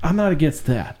I'm not against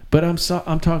that, but I'm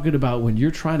talking about when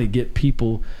you're trying to get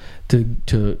people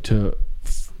to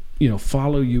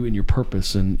follow you in your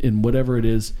purpose and in whatever it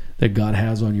is that God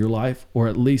has on your life, or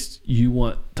at least you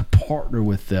want to partner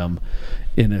with them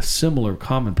in a similar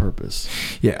common purpose.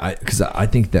 Yeah, because I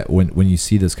think that when you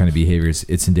see those kind of behaviors,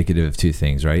 it's indicative of two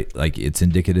things, right? Like it's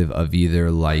indicative of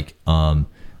either like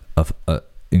of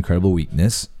incredible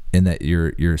weakness, in that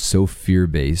you're so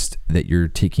fear-based that you're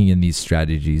taking in these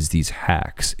strategies, these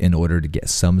hacks, in order to get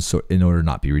in order to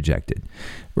not be rejected,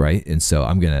 right? And so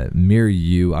I'm gonna mirror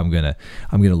you. I'm gonna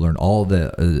learn all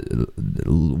the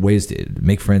ways to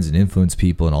make friends and influence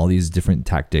people and all these different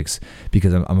tactics,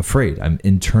 because I'm afraid. I'm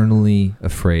internally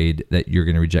afraid that you're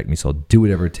gonna reject me. So I'll do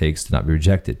whatever it takes to not be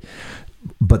rejected.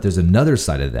 But there's another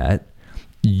side of that.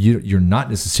 You're not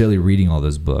necessarily reading all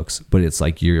those books, but it's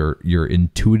like you're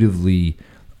intuitively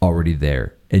already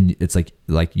there, and it's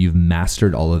like you've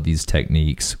mastered all of these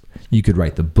techniques. You could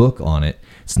write the book on it.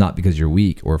 It's not because you're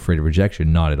weak or afraid of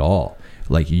rejection, not at all.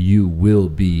 Like you will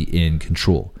be in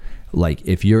control. Like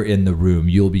if you're in the room,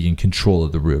 you'll be in control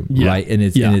of the room, right? And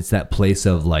it's that place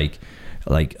of like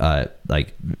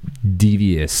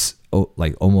devious,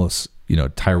 like almost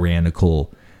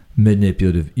tyrannical,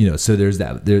 manipulative. So there's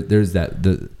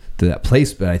that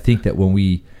place. But I think that when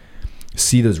we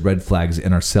see those red flags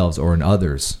in ourselves or in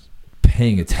others,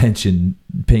 paying attention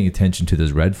to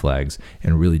those red flags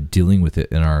and really dealing with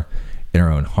it in our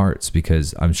own hearts,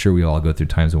 because I'm sure we all go through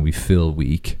times when we feel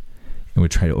weak and we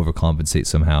try to overcompensate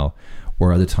somehow,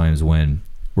 or other times when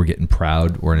we're getting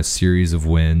proud, we're in a series of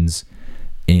wins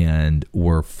and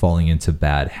we're falling into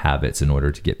bad habits in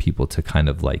order to get people to kind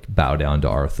of like bow down to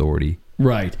our authority.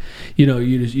 Right.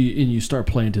 You start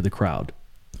playing to the crowd.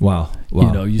 Wow.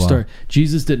 Start.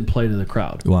 Jesus didn't play to the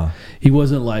crowd. Wow. He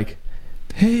wasn't like,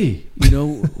 hey,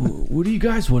 what do you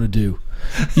guys want to do?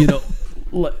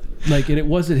 Like, and it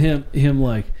wasn't him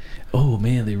like, oh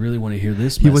man, they really want to hear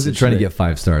this message. He wasn't trying to get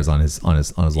 5 stars on his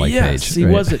like page. Yes, he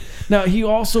wasn't. Now he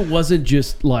also wasn't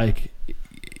just like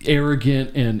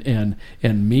arrogant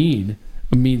and mean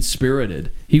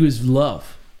spirited. He was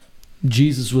love.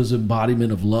 Jesus was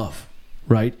embodiment of love,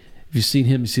 right? If you've seen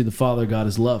him, you see the Father. God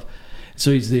is love.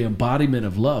 So he's the embodiment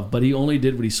of love, but he only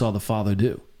did what he saw the Father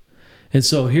do. And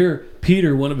so here,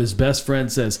 Peter, one of his best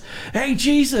friends, says, hey,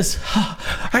 Jesus,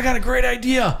 I got a great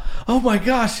idea. Oh my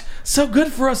gosh, so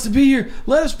good for us to be here.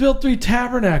 Let us build 3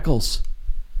 tabernacles,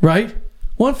 right?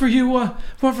 One for you, one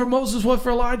for Moses, one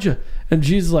for Elijah. And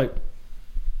Jesus is like,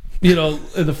 and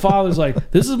the Father's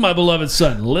like, this is my beloved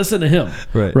Son. Listen to him,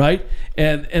 right?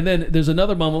 And then there's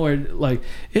another moment where like,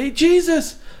 hey,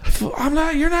 Jesus,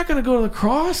 you're not going to go to the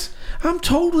cross. I'm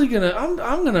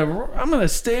gonna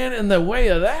stand in the way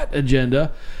of that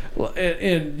agenda.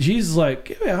 And Jesus is like,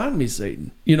 get behind me,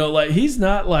 Satan. Like he's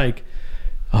not like,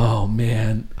 oh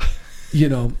man,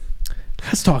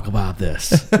 let's talk about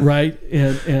this, right?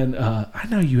 And I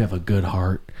know you have a good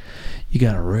heart. You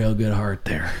got a real good heart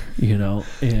there,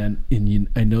 and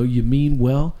I know you mean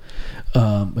well,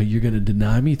 but you're gonna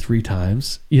deny me 3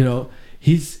 times.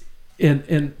 He's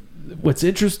and what's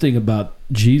interesting about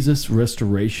Jesus'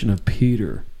 restoration of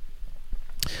Peter,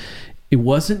 it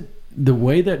wasn't the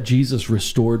way that Jesus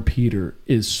restored Peter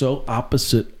is so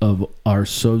opposite of our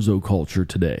sozo culture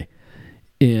today.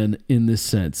 In this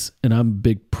sense, and I'm a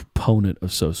big proponent of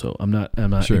sozo. I'm not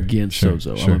against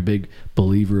sozo. I'm a big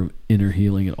believer of inner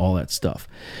healing and all that stuff.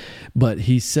 But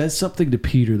he says something to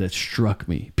Peter that struck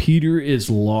me. Peter is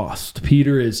lost.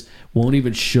 Peter won't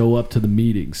even show up to the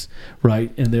meetings,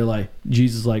 right? And they're like,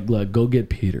 Jesus is like, look, go get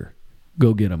Peter.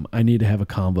 Go get him. I need to have a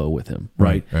convo with him,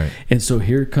 right? And so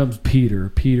here comes Peter.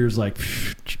 Peter's like,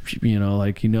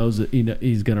 like he knows that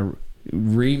he's gonna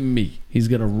ream me. He's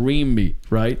gonna ream me,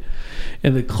 right?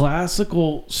 And the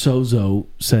classical sozo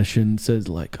session says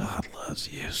like, God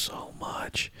loves you so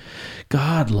much.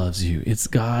 God loves you. It's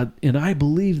God, and I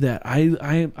believe that.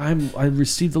 I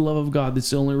received the love of God.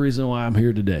 That's the only reason why I'm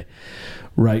here today,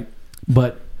 right?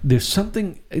 But there's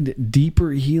something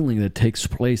deeper healing that takes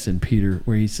place in Peter,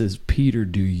 where he says, Peter,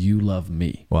 do you love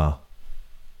me? Wow.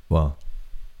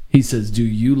 He says, do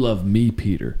you love me,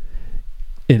 Peter?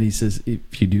 And he says,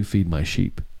 if you do, feed my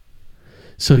sheep.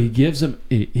 So he gives him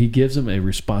a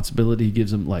responsibility. He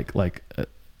gives him like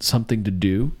something to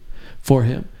do for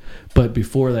him. But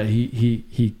before that,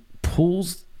 he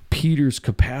pulls Peter's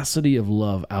capacity of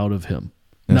love out of him.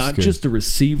 That's not good. Just to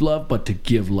receive love, but to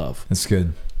give love. That's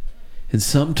good. And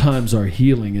sometimes our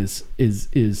healing is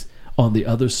on the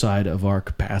other side of our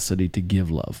capacity to give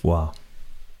love. Wow.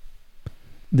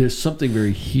 There's something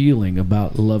very healing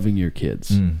about loving your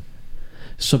kids.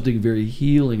 Something very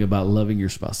healing about loving your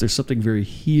spouse. There's something very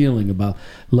healing about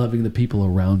loving the people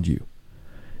around you.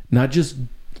 Not just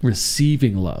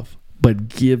receiving love, but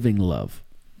giving love.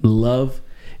 Love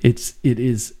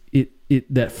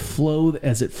that flow,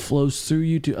 as it flows through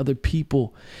you to other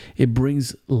people, it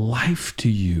brings life to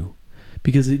you,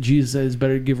 because Jesus said it's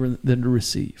better to give than to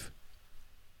receive.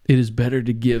 It is better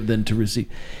to give than to receive.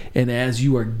 And as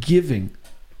you are giving,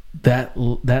 that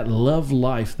love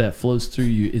life that flows through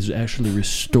you is actually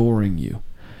restoring you.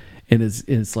 And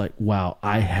it's like, wow,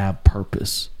 I have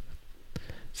purpose.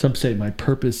 Some say my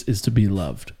purpose is to be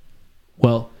loved.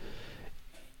 Well,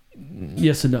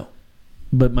 yes and no.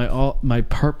 But my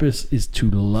purpose is to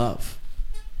love.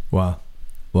 Wow.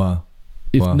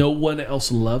 If no one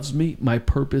else loves me, my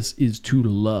purpose is to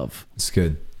love. It's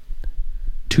good.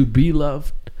 To be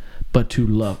loved, but to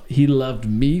love. He loved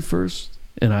me first,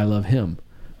 and I love him,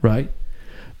 right?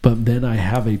 But then I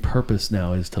have a purpose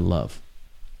now, is to love.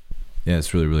 Yeah,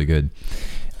 it's really, really good.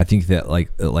 I think that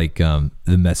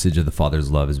the message of the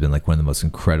Father's love has been like one of the most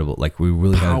incredible. Like we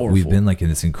really we've been like in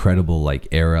this incredible like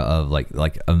era of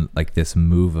like this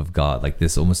move of God, like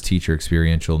this almost teacher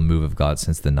experiential move of God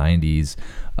since the 90s,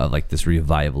 of like this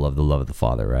revival of the love of the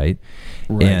Father, right?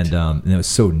 And it was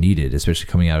so needed, especially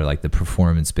coming out of like the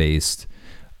performance based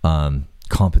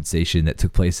compensation that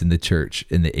took place in the church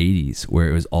in the 80s, where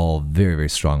it was all very, very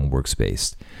strong works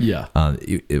based. Yeah.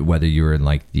 Whether you were in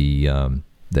like the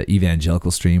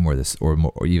evangelical stream or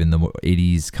even the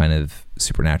 80s kind of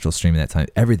supernatural stream at that time,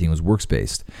 everything was works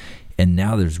based. And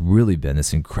now there's really been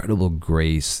this incredible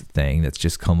grace thing that's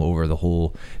just come over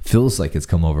feels like it's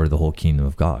come over the whole kingdom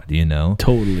of God, you know?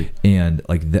 Totally. And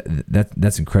like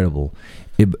that's incredible.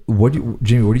 Jamie, what do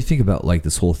you think about like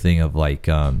this whole thing of like,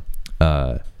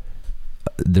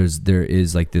 there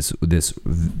is like this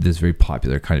very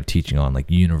popular kind of teaching on like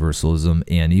universalism,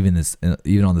 and even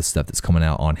on the stuff that's coming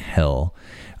out on hell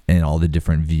and all the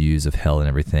different views of hell and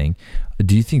everything.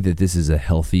 Do you think that this is a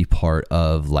healthy part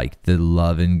of like the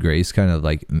love and grace kind of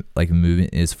like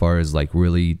movement, as far as like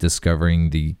really discovering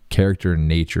the character and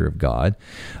nature of God,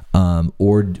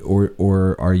 or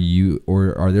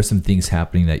are there some things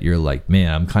happening that you're like,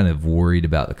 man, I'm kind of worried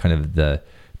about the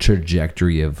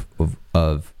trajectory of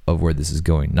where this is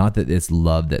going? Not that it's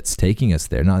love that's taking us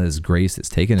there, not that it's grace that's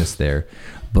taking us there,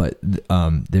 but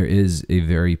there is a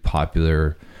very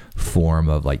popular form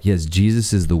of like, yes,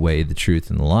 Jesus is the way, the truth,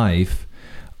 and the life,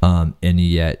 and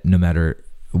yet no matter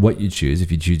what you choose, if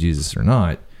you choose Jesus or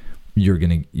not,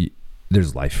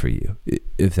 there's life for you,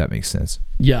 if that makes sense.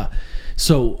 Yeah.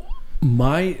 So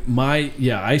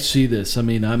I see this. I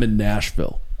mean, I'm in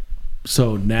Nashville.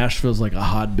 So Nashville's like a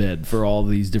hotbed for all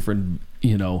these different,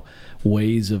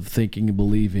 ways of thinking and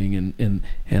believing, and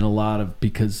a lot of,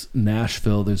 because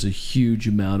Nashville, there's a huge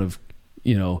amount of,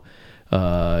 young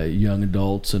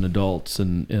adults and 30s,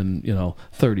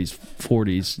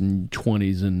 40s and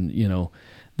 20s, and,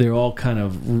 they're all kind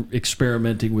of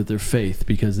experimenting with their faith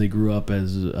because they grew up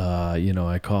as,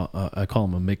 I call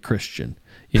them a McChristian.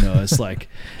 It's like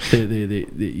they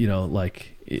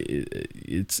like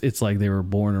it's like they were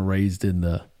born and raised in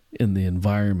the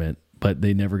environment, but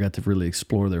they never got to really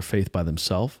explore their faith by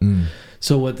themselves.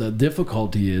 So what the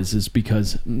difficulty is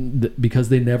because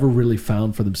they never really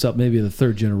found for themselves. Maybe the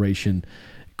third generation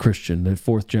Christian, the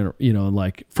fourth generation,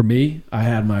 like for me, I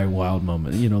had my wild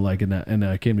moment, and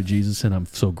I came to Jesus, and I'm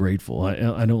so grateful.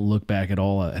 I don't look back at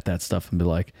all at that stuff and be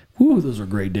like, whoo, those were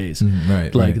great days.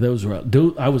 Right. Like those were,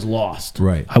 I was lost.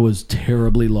 Right. I was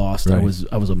terribly lost. Right.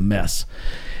 I was a mess.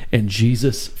 And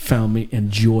Jesus found me, and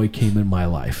joy came in my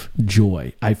life.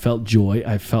 Joy. I felt joy.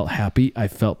 I felt happy. I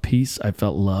felt peace. I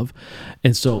felt love.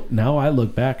 And so now I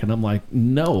look back and I'm like,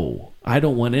 no, I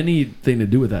don't want anything to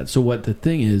do with that. So what the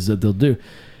thing is that they'll do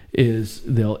is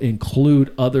they'll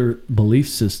include other belief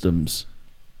systems.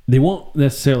 They won't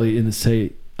necessarily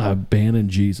say abandon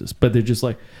Jesus, but they're just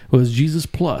like, well, it's Jesus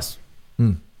plus.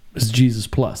 It's Jesus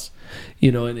plus.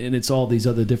 And it's all these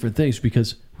other different things,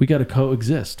 because we got to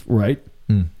coexist, right?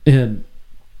 And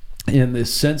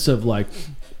this sense of like,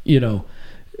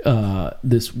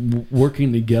 this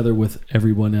working together with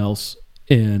everyone else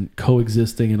and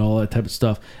coexisting and all that type of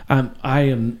stuff. I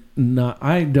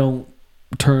don't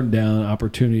turn down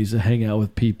opportunities to hang out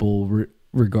with people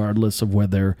regardless of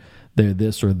whether they're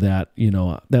this or that.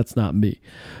 That's not me.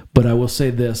 But I will say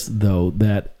this though,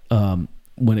 that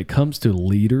when it comes to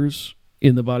leaders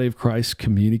in the body of Christ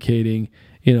communicating,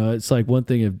 it's like one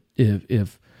thing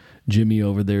if Jimmy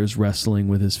over there is wrestling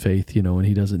with his faith, and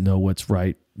he doesn't know what's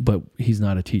right, but he's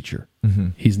not a teacher.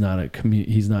 He's not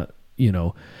he's not, he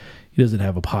doesn't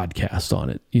have a podcast on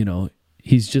it.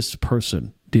 He's just a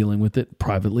person dealing with it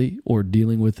privately or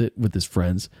dealing with it with his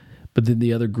friends. But then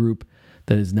the other group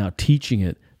that is now teaching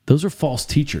it, those are false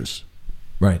teachers.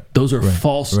 Right. Those are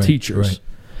false teachers.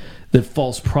 That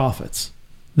false prophets.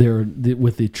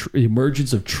 With the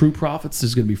emergence of true prophets,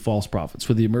 there's going to be false prophets.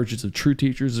 With the emergence of true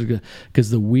teachers, because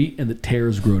the wheat and the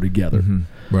tares grow together,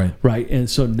 Right. right? And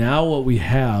so now what we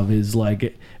have is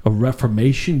like a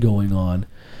reformation going on.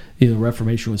 The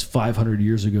Reformation was 500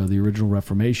 years ago, the original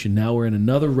Reformation. Now we're in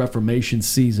another Reformation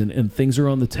season, and things are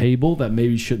on the table that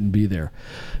maybe shouldn't be there.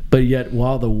 But yet,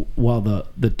 while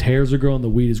the tares are growing, the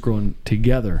wheat is growing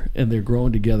together, and they're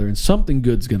growing together, and something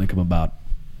good's going to come about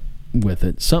with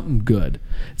it. Something good.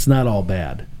 It's not all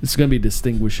bad. It's going to be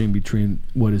distinguishing between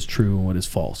what is true and what is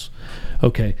false.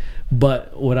 Okay,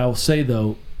 but what I will say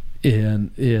though,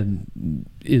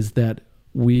 is that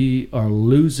we are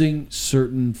losing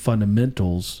certain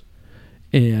fundamentals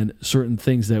and certain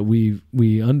things that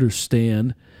we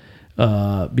understand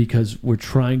because we're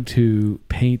trying to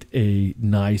paint a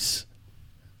nice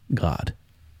God.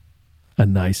 A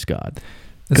nice God.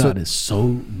 God is so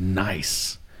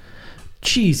nice.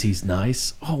 Jeez, he's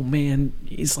nice. Oh man,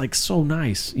 he's like so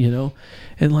nice, and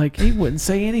like he wouldn't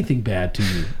say anything bad to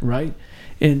you, right?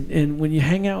 And when you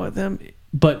hang out with them,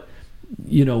 but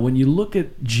when you look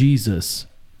at Jesus,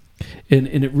 and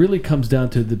it really comes down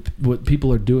to what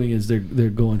people are doing is they're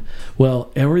going,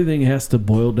 well, everything has to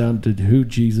boil down to who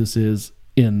Jesus is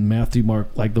in Matthew, Mark,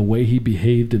 like the way he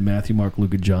behaved in Matthew, Mark,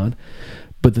 Luke, and John.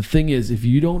 But the thing is, if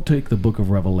you don't take the book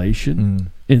of Revelation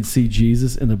and see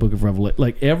Jesus in the book of Revelation,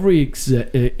 like every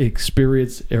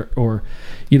experience or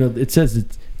it says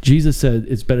that Jesus said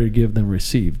it's better to give than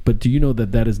receive. But do you know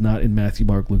that is not in Matthew,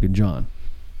 Mark, Luke, and John?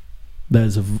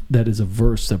 That is a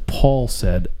verse that Paul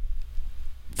said,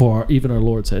 even our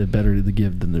Lord said it's better to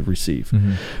give than to receive,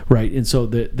 right? And so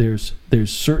there's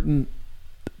certain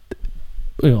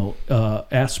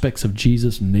aspects of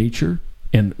Jesus' nature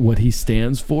and what he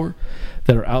stands for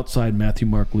that are outside Matthew,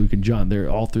 Mark, Luke, and John. They're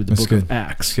all through the book of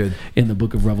Acts, in the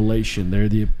book of Revelation. They're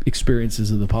the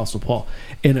experiences of the Apostle Paul.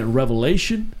 And in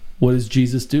Revelation, what does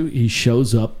Jesus do? He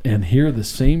shows up, and here the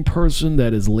same person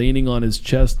that is leaning on his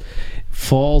chest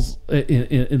falls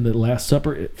in the Last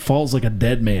Supper. It falls like a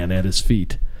dead man at his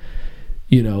feet.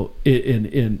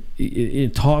 It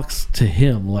talks to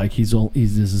him like this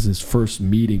is his first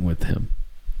meeting with him.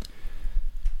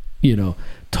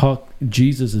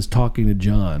 Jesus is talking to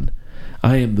John.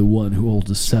 I am the one who holds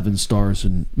the 7 stars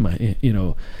in my,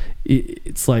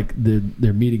 it's like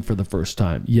they're meeting for the first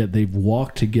time. Yet they've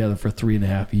walked together for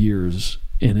 3.5 years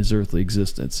in his earthly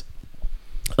existence.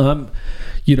 For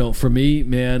me,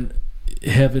 man,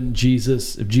 heaven,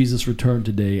 Jesus, if Jesus returned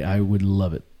today, I would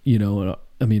love it.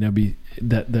 I'd be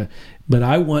but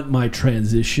I want my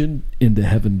transition into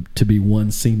heaven to be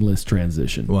one seamless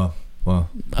transition. Wow.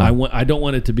 I don't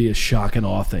want it to be a shock and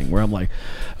awe thing where I'm like,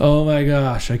 oh my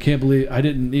gosh, I can't believe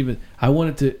I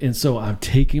want it to, and so I'm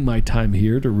taking my time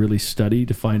here to really study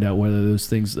to find out whether those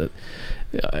things that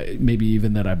maybe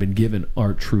even that I've been given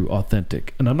are true,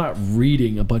 authentic. And I'm not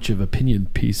reading a bunch of opinion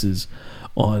pieces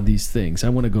on these things. I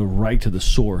want to go right to the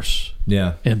source,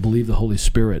 and believe the Holy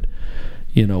Spirit.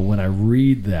 When I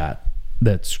read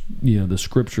that's the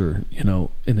scripture, and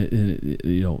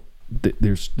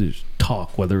there's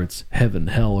talk, whether it's heaven,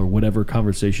 hell, or whatever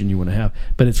conversation you want to have,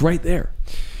 but it's right there.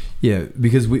 Yeah,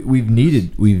 because we've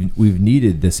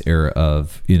needed this era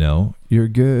of your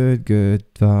good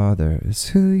Father is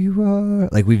who you are.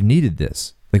 Like we've needed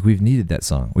this. Like we've needed that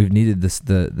song. We've needed this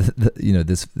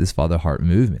this Father heart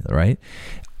movement, right?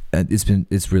 And it's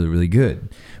really, really good.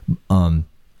 And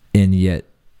yet,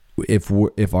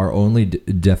 if our only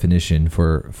definition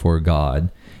for God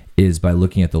is by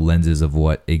looking at the lenses of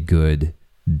what a good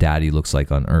daddy looks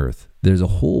like on earth, there's a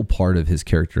whole part of his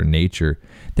character and nature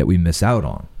that we miss out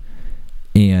on.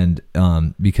 And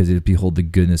because it behold the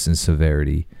goodness and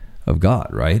severity of God,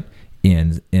 right?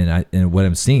 And what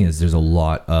I'm seeing is there's a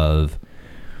lot of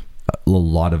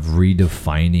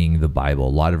redefining the Bible, a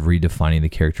lot of redefining the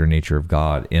character and nature of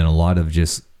God, and a lot of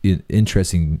just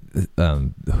interesting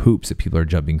hoops that people are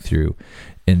jumping through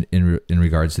in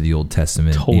regards to the Old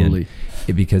Testament. Totally.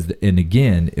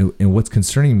 And what's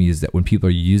concerning me is that when people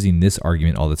are using this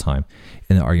argument all the time,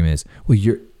 and the argument is, well,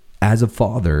 you're as a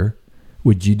father,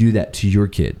 would you do that to your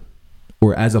kid?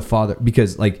 Or as a father,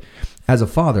 because like as a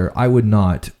father, I would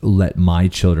not let my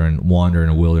children wander in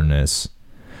a wilderness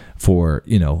for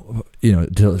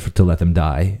to let them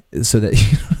die, so that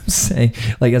what I'm saying,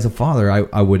 like as a father,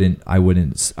 I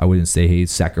wouldn't say, hey,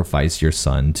 sacrifice your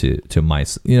son to my,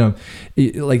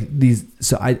 like these.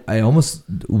 So I almost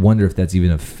wonder if that's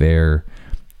even a fair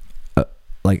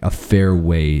like a fair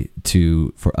way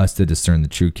for us to discern the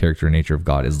true character and nature of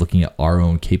God is looking at our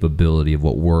own capability of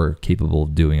what we're capable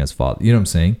of doing as Father. You know what I'm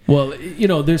saying? Well,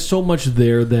 there's so much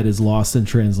there that is lost in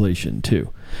translation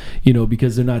too,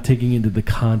 because they're not taking into the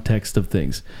context of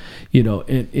things,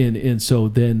 and so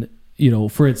then,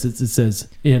 for instance, it says,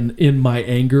 in my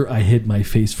anger, I hid my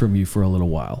face from you for a little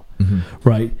while. Mm-hmm.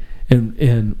 Right.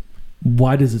 And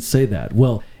why does it say that?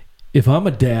 Well, if I'm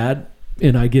a dad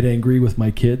and I get angry with my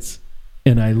kids,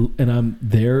 and I'm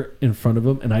there in front of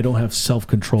them, and I don't have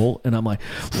self-control, and I'm like,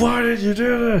 why did you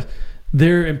do this?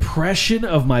 Their impression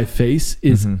of my face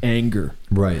is anger.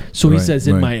 Right. So he says,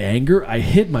 in my anger, I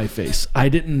hid my face. I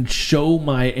didn't show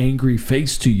my angry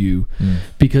face to you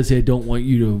because I don't want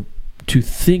you to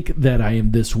think that I am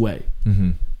this way.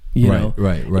 Mm-hmm.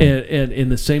 Right. And in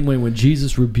the same way, when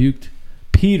Jesus rebuked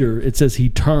Peter, it says he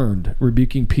turned,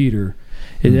 rebuking Peter.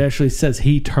 It actually says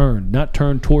he turned, not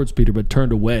turned towards Peter, but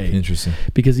turned away. Interesting.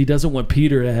 Because he doesn't want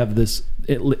Peter to have this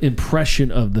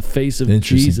impression of the face of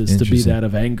Jesus to be that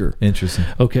of anger. Interesting.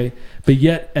 Okay? But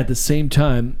yet, at the same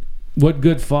time, what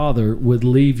good father would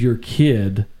leave your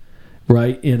kid,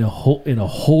 right, in a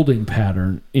holding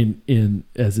pattern, in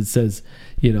as it says,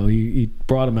 he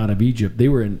brought him out of Egypt.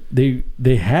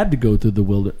 They had to go through the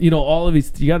wilderness. All of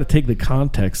these, you got to take the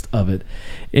context of it.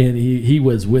 And he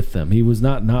was with them. He was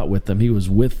not with them. He was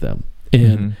with them.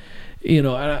 And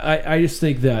I just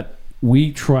think that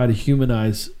we try to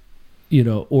humanize,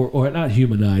 or not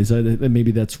humanize.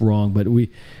 Maybe that's wrong, but we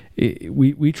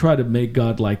try to make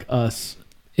God like us.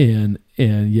 And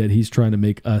yet he's trying to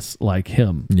make us like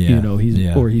him.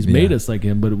 He's made us like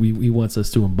him, but he wants us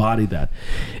to embody that.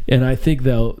 And I think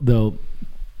though,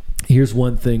 here's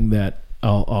one thing that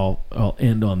I'll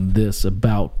end on this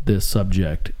about this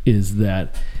subject is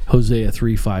that Hosea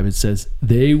 3:5, it says,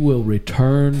 they will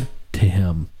return to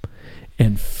him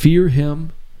and fear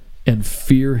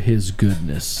his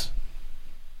goodness.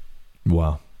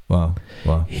 Wow.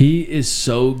 He is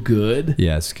so good.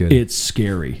 Yeah, it's good. It's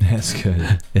scary. That's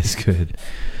good. It's good.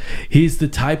 He's the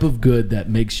type of good that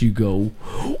makes you go,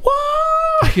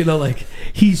 "Whoa!" Like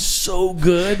he's so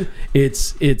good.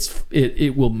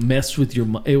 It will mess with your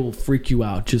mind. It will freak you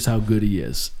out just how good he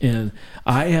is. And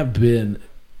I have been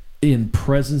in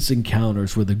presence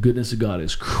encounters where the goodness of God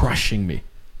is crushing me.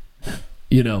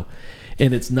 And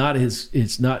it's not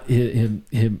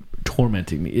him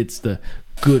tormenting me. It's the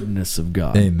goodness of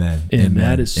God. Amen. And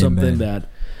that is something that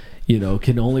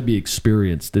can only be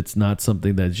experienced. It's not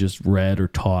something that's just read or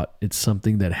taught. It's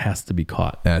something that has to be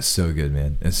caught. That's so good,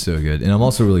 man. That's so good. And I'm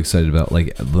also really excited about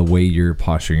like the way you're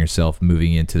posturing yourself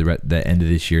moving into the end of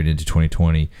this year and into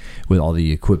 2020 with all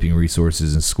the equipping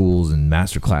resources and schools and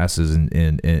master classes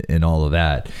and all of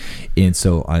that. And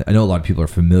so I know a lot of people are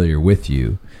familiar with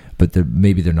you, but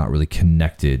maybe they're not really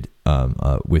connected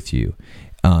with you.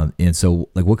 And so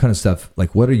like what kind of stuff,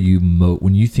 like what are you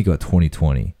when you think about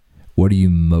 2020, what are you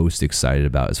most excited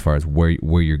about as far as where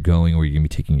you're going, where you're going to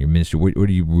be taking your ministry? What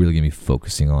are you really going to be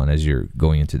focusing on as you're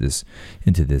going into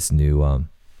this new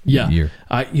year?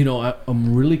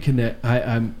 I'm really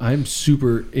I'm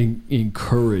super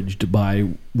encouraged by,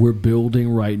 we're building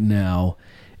right now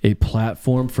a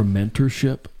platform for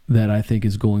mentorship that I think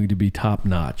is going to be top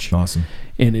notch. Awesome.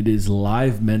 And it is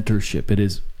live mentorship. It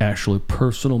is actually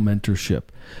personal mentorship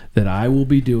that I will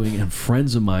be doing and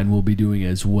friends of mine will be doing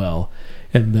as well.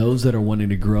 And those that are wanting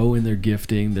to grow in their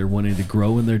gifting, they're wanting to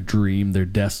grow in their dream, their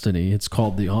destiny. It's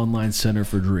called the Online Center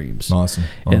for Dreams. Awesome.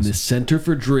 And the Center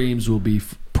for Dreams will be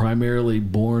primarily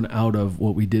born out of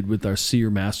what we did with our Seer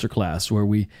Masterclass, where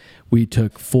we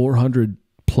took 400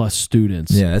 plus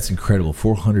students. Yeah, that's incredible.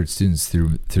 400 students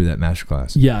through that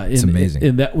masterclass. Yeah, it's amazing.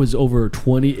 And that was over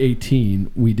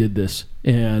 2018 we did this.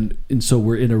 And so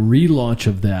we're in a relaunch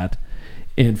of that.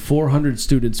 And 400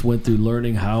 students went through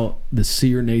learning how the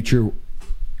seer nature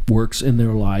works in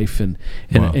their life, and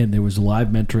there was live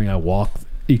mentoring. I walked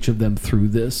each of them through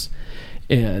this,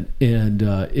 and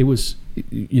it was,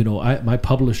 my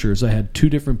publishers, I had 2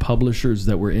 different publishers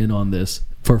that were in on this.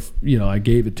 I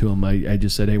gave it to them. I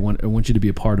just said, hey, I want you to be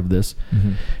a part of this.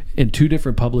 Mm-hmm. And 2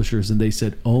 different publishers, and they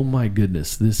said, oh my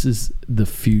goodness, this is the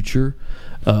future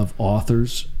of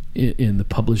authors in the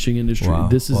publishing industry. Wow.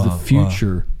 This is the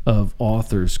future of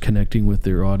authors connecting with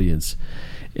their audience.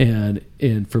 And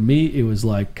for me, it was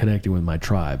like connecting with my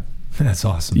tribe. That's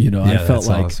awesome. I felt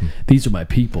like these are my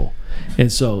people.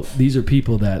 And so these are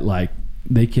people that like,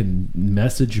 they can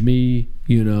message me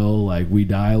like we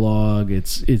dialogue.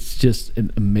 It's just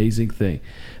an amazing thing.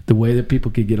 The way that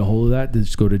people can get a hold of that,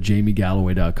 just go to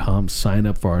jamiegalloway.com, sign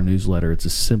up for our newsletter. It's a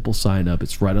simple sign up.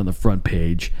 It's right on the front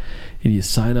page. And you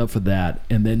sign up for that,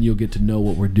 and then you'll get to know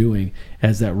what we're doing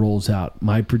as that rolls out.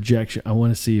 My projection, I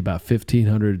want to see about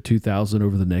 1,500 to 2,000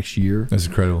 over the next year. That's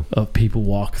incredible. Of people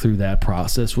walk through that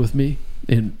process with me,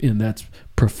 and that's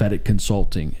prophetic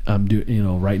consulting. I'm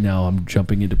doing, right now I'm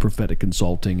jumping into prophetic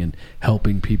consulting and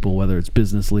helping people, whether it's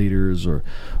business leaders or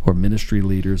ministry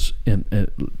leaders, and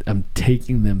I'm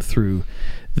taking them through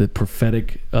the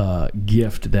prophetic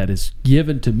gift that is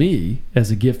given to me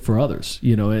as a gift for others,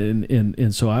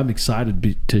 and so I'm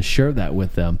excited to share that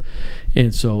with them.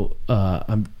 And so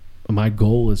my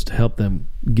goal is to help them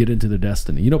get into their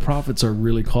destiny. Prophets are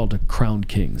really called to crown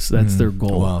kings. That's their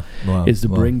goal. Wow. Is to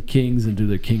bring kings into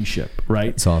their kingship, right?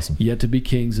 It's awesome. Yet to be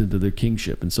kings into their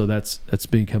kingship. And so that's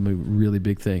become a really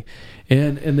big thing.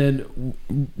 And then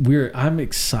I'm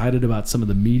excited about some of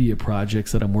the media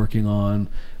projects that I'm working on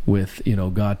with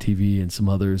God TV and some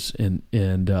others, and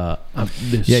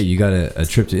you got a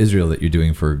trip to Israel that you're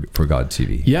doing for God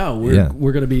TV.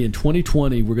 We're going to be in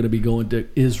 2020. We're going to be going to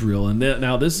Israel, and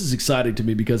now this is exciting to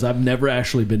me because I've never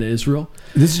actually been to Israel.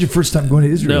 This is your first time going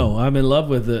to Israel? No, I'm in love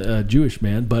with a Jewish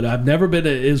man, but I've never been to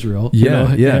Israel.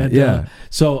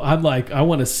 So I'm like, I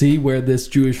want to see where this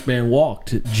Jewish man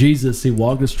walked. Jesus, he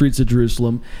walked the streets of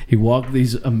Jerusalem. He walked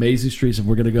these amazing streets, and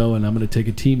we're going to go, and I'm going to take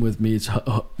a team with me. It's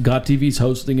God TV's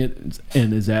hosting it,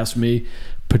 and has asked me,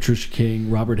 Patricia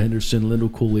King, Robert Henderson, Lyndall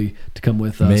Cooley to come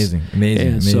with us.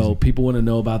 Amazing. So people want to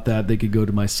know about that. They could go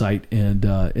to my site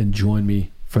and join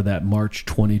me for that March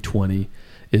 2020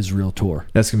 Israel tour.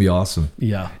 That's gonna be awesome.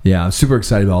 Yeah. I'm super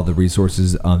excited about all the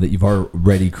resources that you've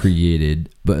already created,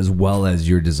 but as well as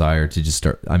your desire to just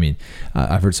start. I mean,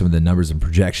 I've heard some of the numbers and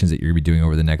projections that you're gonna be doing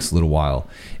over the next little while.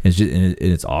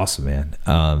 It's awesome,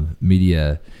 man.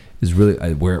 Media is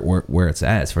really where it's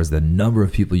at as far as the number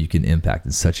of people you can impact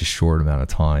in such a short amount of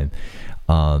time.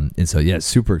 And so,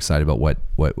 super excited about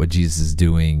what Jesus is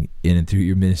doing in and through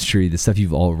your ministry, the stuff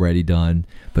you've already done,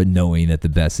 but knowing that the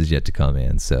best is yet to come,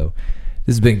 man. So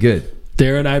this has been good.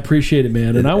 Darren, I appreciate it,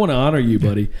 man. And I want to honor you,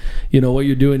 buddy. What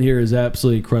you're doing here is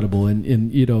absolutely incredible.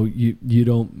 And you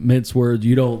don't mince words.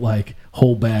 You don't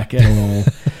hold back at all.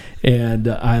 And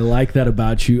I like that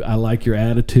about you. I like your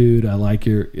attitude. I like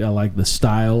the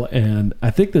style. And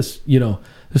I think this, there's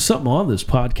something on this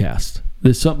Podcast.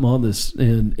 There's something on this,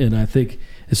 and I think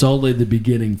it's only the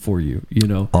beginning for you.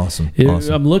 Awesome.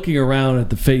 I'm looking around at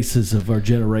the faces of our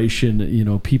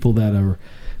generation. People that are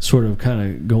sort of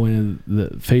kind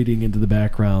of fading into the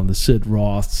background. The Sid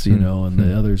Roths, and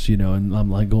the others, and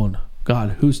I'm like going,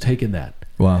 God, who's taking that?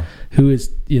 Wow. Who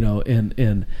is,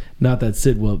 and not that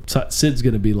Sid's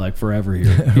going to be forever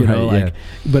here,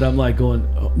 but I'm like going,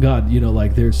 oh, God,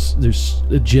 there's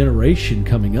a generation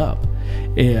coming up,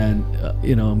 and,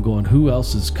 I'm going, who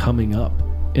else is coming up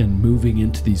and moving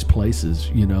into these places,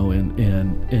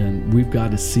 and we've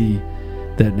got to see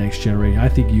that next generation. I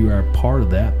think you are a part of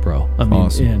that, bro. I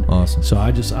mean, awesome. So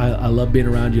I love being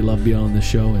around you, love being on the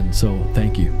show, and so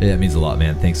thank you. Yeah, it means a lot,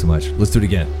 man. Thanks so much. Let's do it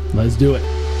again. Let's do it.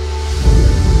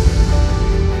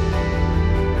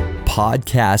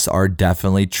 Podcasts are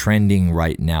definitely trending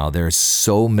right now. There are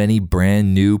so many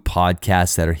brand new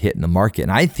podcasts that are hitting the market.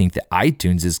 And I think that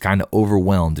iTunes is kind of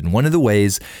overwhelmed. And one of the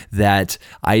ways that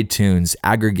iTunes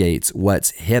aggregates what's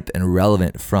hip and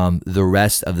relevant from the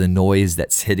rest of the noise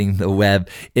that's hitting the web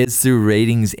is through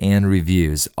ratings and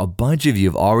reviews. A bunch of you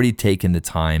have already taken the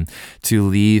time to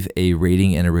leave a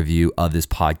rating and a review of this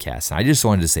podcast. And I just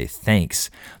wanted to say thanks.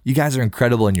 You guys are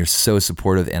incredible and you're so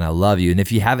supportive, and I love you. And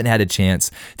if you haven't had a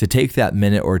chance to take that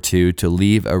minute or two to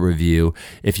leave a review,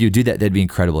 if you do that, that'd be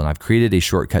incredible. And I've created a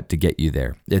shortcut to get you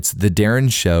there. It's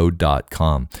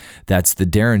thedarrenshow.com. That's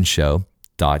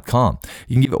thedarrenshow.com.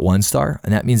 You can give it 1 star,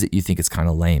 and that means that you think it's kind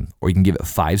of lame. Or you can give it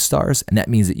 5 stars, and that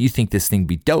means that you think this thing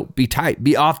be dope, be tight,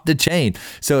 be off the chain.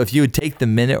 So if you would take the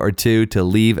minute or two to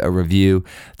leave a review,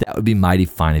 that would be mighty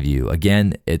fine of you.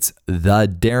 Again, it's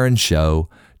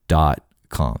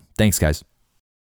thedarrenshow.com. Thanks, guys.